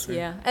classes?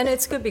 Yeah, and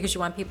it's good because you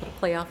want people to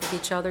play off of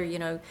each other.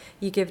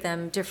 You give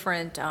them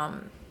different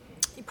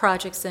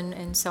projects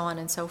and so on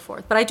and so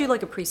forth. But I do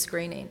like a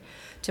pre-screening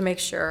to make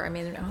sure. I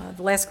mean,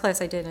 the last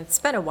class I did, and it's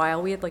been a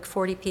while, we had like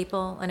 40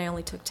 people, and I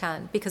only took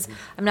 10, because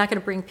I'm not going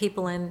to bring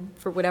people in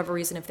for whatever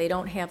reason if they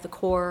don't have the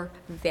core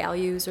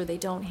values, or they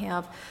don't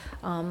have,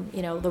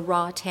 the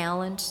raw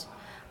talent.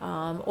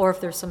 Or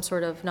if there's some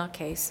sort of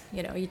nutcase,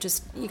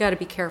 you got to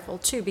be careful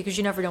too, because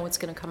you never know what's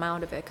going to come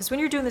out of it. Because when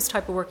you're doing this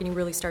type of work and you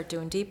really start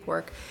doing deep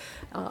work,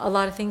 a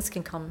lot of things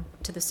can come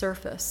to the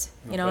surface,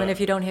 and if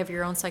you don't have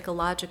your own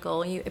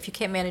psychological, if you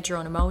can't manage your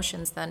own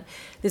emotions, then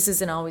this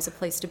isn't always a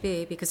place to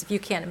be, because if you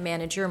can't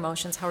manage your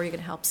emotions, how are you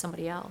going to help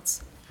somebody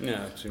else?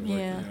 Yeah, it seems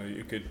like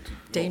you could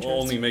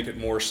only make it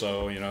more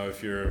so,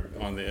 if you're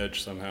on the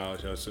edge somehow.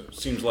 So it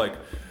seems like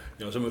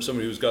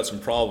somebody who's got some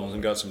problems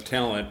and got some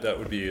talent, that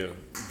would be a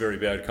very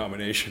bad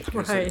combination.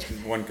 Right.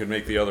 One could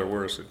make the other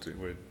worse, it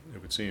would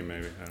seem,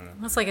 maybe. I don't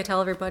know. It's like I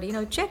tell everybody,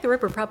 Jack the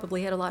Ripper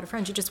probably had a lot of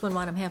friends. You just wouldn't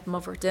want him to have them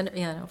over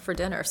for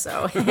dinner,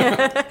 so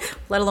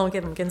let alone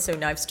give him Ginsu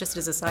knives, just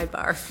as a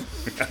sidebar.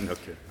 No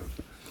kidding.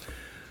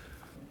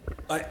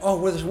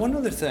 There's one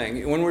other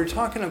thing. When we're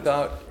talking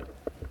about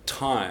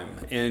time,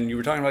 and you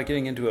were talking about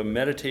getting into a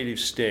meditative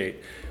state,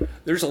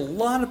 there's a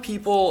lot of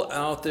people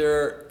out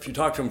there, if you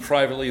talk to them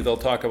privately, they'll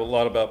talk a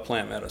lot about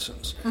plant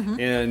medicines. Mm-hmm.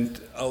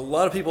 And a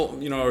lot of people,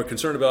 are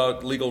concerned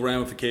about legal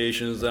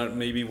ramifications, that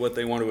may be what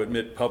they want to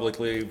admit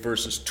publicly,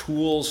 versus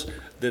tools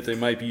that they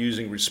might be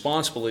using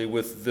responsibly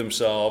with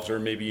themselves, or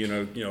maybe,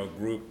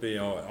 group,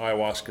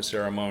 ayahuasca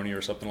ceremony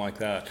or something like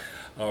that,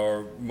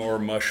 or more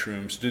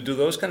mushrooms. Do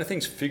those kind of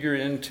things figure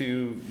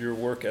into your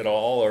work at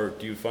all, or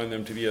do you find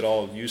them to be at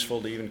all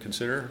useful to even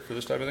consider for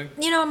this type of thing?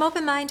 I'm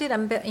open-minded.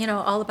 I'm,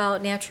 all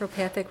about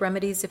naturopathic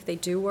remedies if they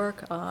do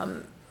work.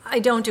 I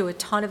don't do a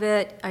ton of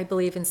it. I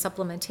believe in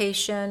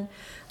supplementation.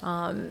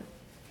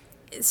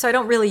 So I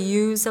don't really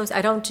use those.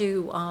 I don't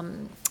do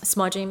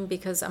smudging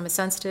because I'm a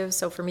sensitive.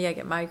 So for me, I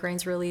get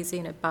migraines real easy,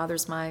 and it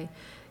bothers my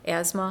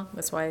asthma.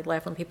 That's why I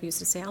laugh when people used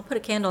to say, I'll put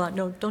a candle out.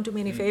 No, don't do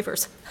me any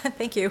favors.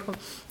 Thank you.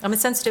 I'm a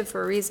sensitive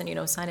for a reason,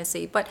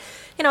 sinusy. But,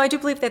 I do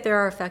believe that there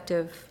are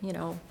effective,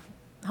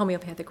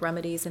 homeopathic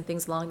remedies and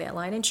things along that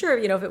line. And sure,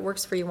 if it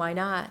works for you, why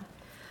not?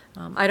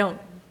 I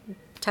don't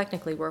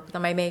technically work with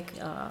them. I make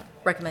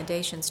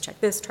recommendations, check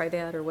this, try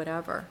that, or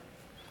whatever.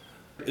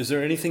 Is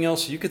there anything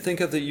else you could think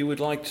of that you would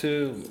like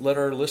to let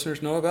our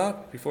listeners know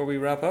about before we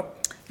wrap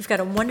up? You've got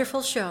a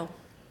wonderful show.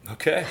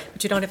 Okay.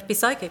 But you don't have to be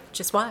psychic.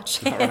 Just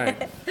watch. All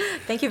right.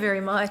 Thank you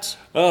very much.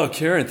 Oh,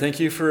 Karen,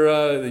 thank you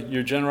for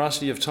your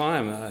generosity of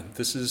time.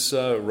 This is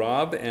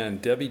Rob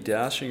and Debbie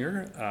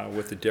Dashinger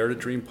with the Dare to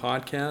Dream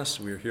podcast.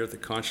 We're here at the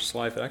Conscious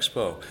Life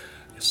Expo.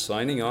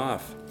 Signing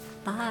off.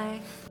 Bye.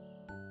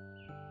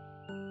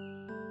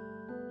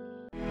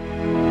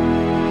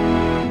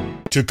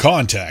 To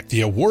contact the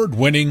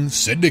award-winning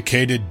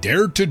syndicated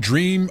Dare to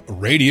Dream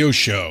radio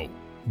show,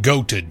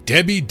 go to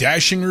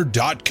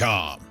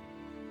DebbieDashinger.com.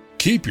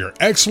 Keep your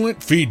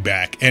excellent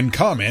feedback and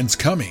comments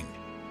coming.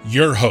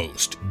 Your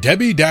host,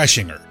 Debbie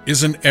Dashinger,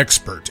 is an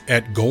expert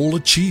at goal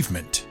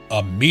achievement,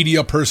 a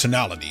media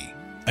personality,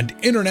 an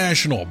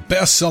international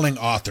best-selling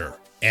author,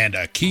 and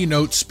a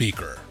keynote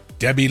speaker.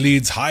 Debbie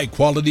leads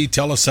high-quality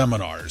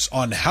teleseminars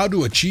on how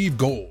to achieve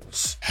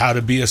goals, how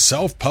to be a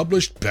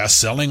self-published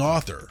best-selling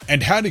author,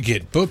 and how to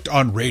get booked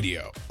on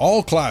radio.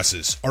 All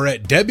classes are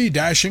at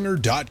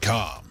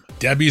DebbieDashinger.com.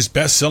 Debbie's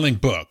best-selling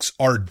books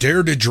are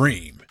Dare to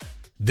Dream,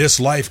 This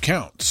Life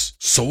Counts,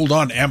 sold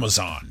on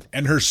Amazon,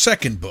 and her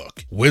second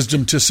book,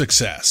 Wisdom to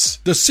Success,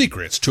 The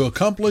Secrets to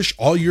Accomplish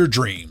All Your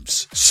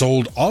Dreams,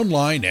 sold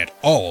online at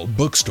all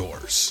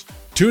bookstores.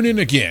 Tune in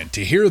again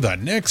to hear the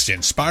next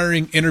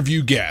inspiring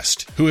interview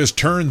guest who has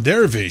turned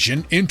their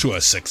vision into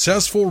a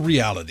successful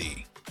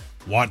reality.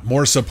 Want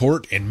more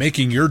support in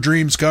making your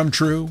dreams come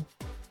true?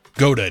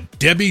 Go to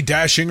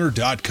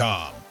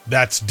DebbieDashinger.com.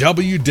 That's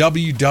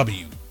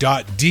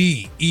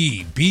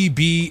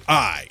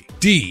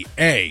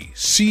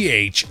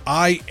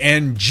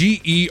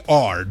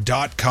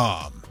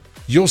www.DebbieDashinger.com.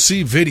 You'll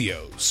see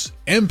videos,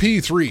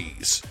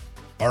 MP3s,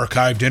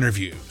 archived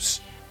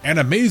interviews, and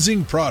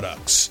amazing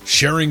products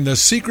sharing the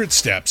secret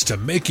steps to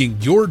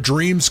making your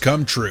dreams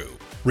come true.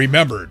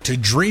 Remember to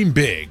dream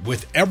big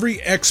with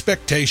every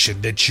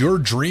expectation that your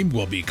dream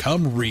will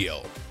become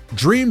real.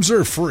 Dreams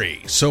are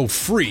free, so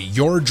free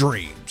your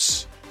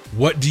dreams.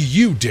 What do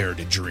you dare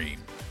to dream?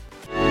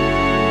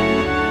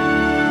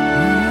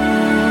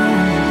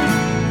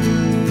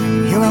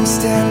 Here I'm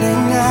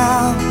standing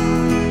now,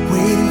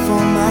 waiting for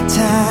my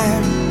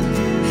time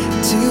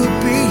to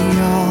be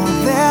all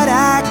that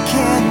I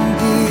can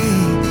be.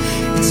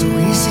 It's so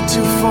easy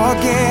to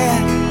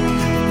forget,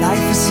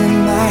 life is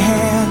in my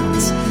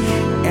hands,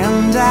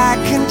 and I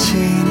can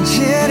change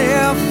it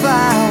if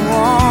I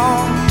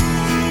want.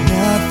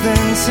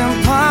 Nothing's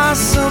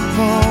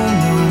impossible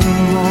no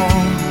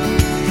more,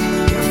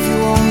 if you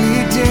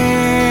only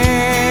dare.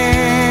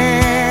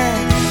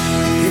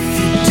 If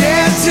you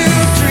dare to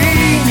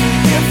dream,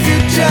 if you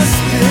just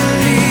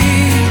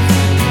believe,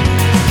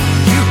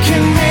 you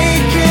can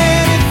make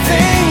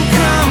anything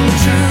come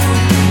true.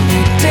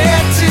 You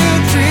dare to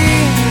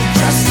dream,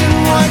 trust in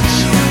what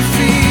you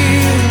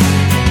feel,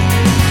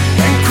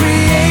 and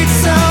create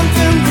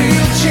something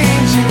real,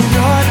 changing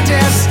your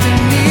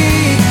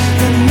destiny.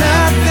 Then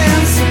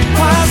nothing's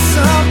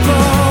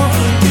impossible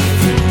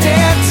if you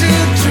dare to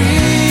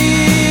dream.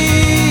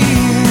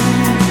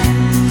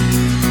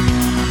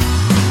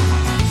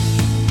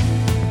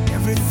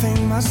 Everything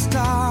must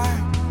start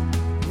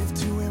with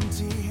two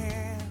empty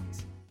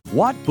hands.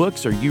 What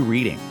books are you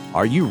reading?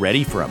 Are you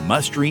ready for a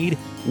must-read?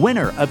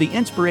 Winner of the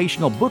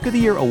Inspirational Book of the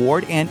Year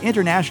Award and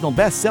international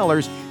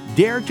bestsellers,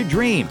 Dare to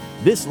Dream,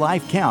 This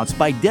Life Counts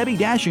by Debbie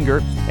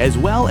Dashinger, as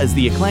well as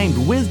the acclaimed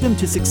Wisdom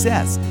to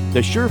Success, The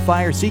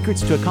Surefire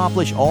Secrets to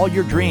Accomplish All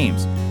Your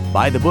Dreams.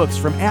 Buy the books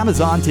from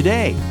Amazon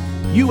today.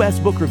 U.S.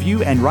 Book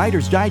Review and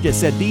Writer's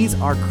Digest said these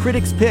are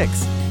critics'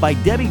 picks. By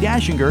Debbie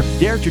Dashinger,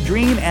 Dare to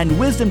Dream and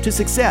Wisdom to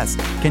Success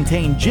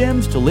contain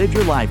gems to live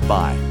your life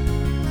by.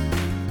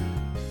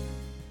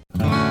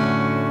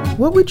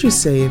 What would you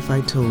say if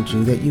I told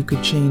you that you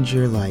could change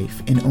your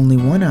life in only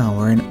 1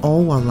 hour and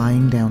all while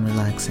lying down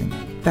relaxing?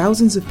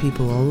 Thousands of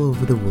people all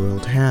over the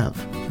world have.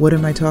 What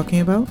am I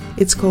talking about?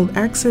 It's called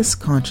Access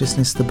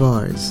Consciousness, the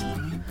bars.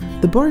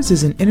 The bars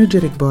is an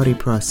energetic body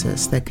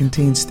process that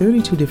contains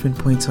 32 different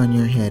points on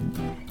your head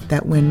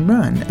that, when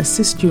run,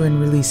 assist you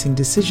in releasing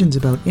decisions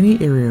about any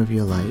area of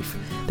your life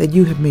that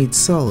you have made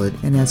solid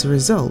and as a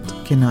result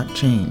cannot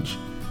change.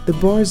 The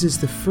bars is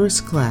the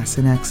first class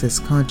in Access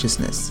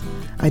Consciousness,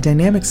 a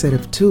dynamic set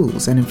of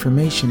tools and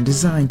information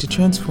designed to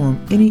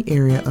transform any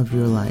area of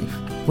your life.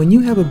 When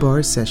you have a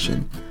bars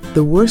session,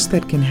 the worst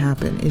that can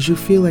happen is you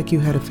feel like you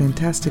had a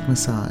fantastic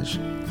massage.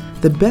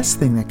 The best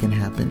thing that can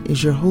happen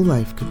is your whole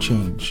life could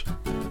change.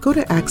 Go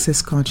to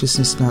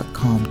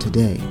accessconsciousness.com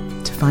today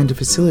to find a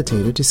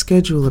facilitator to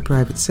schedule a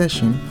private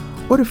session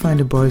or to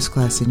find a bars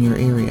class in your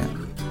area.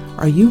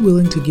 Are you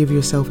willing to give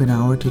yourself an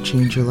hour to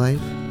change your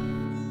life?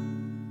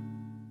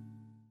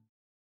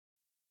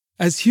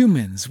 As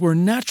humans, we're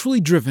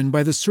naturally driven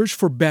by the search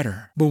for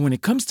better. But when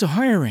it comes to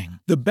hiring,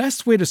 the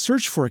best way to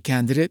search for a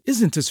candidate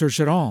isn't to search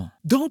at all.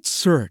 Don't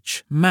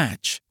search,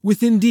 match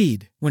with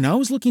Indeed. When I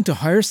was looking to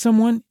hire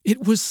someone,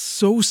 it was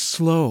so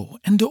slow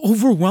and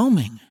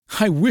overwhelming.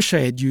 I wish I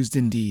had used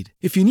Indeed.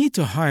 If you need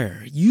to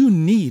hire, you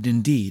need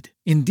Indeed.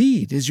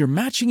 Indeed is your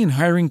matching and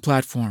hiring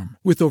platform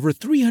with over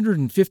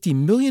 350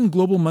 million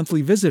global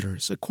monthly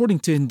visitors, according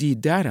to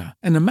Indeed data,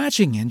 and a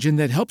matching engine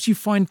that helps you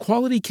find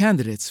quality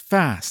candidates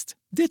fast.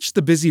 Ditch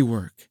the busy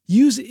work.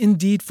 Use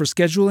Indeed for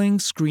scheduling,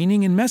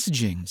 screening, and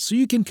messaging so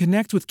you can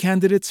connect with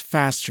candidates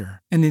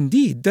faster. And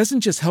Indeed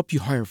doesn't just help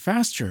you hire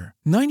faster.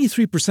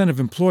 93%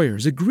 of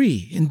employers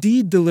agree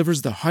Indeed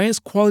delivers the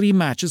highest quality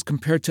matches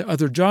compared to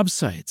other job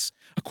sites,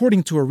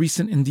 according to a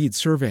recent Indeed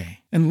survey.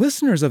 And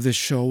listeners of this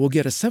show will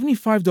get a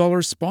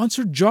 $75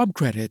 sponsored job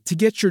credit to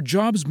get your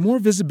jobs more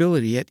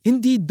visibility at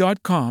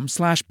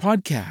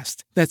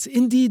Indeed.com/podcast. That's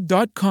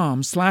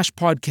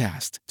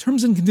Indeed.com/podcast.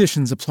 Terms and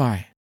conditions apply.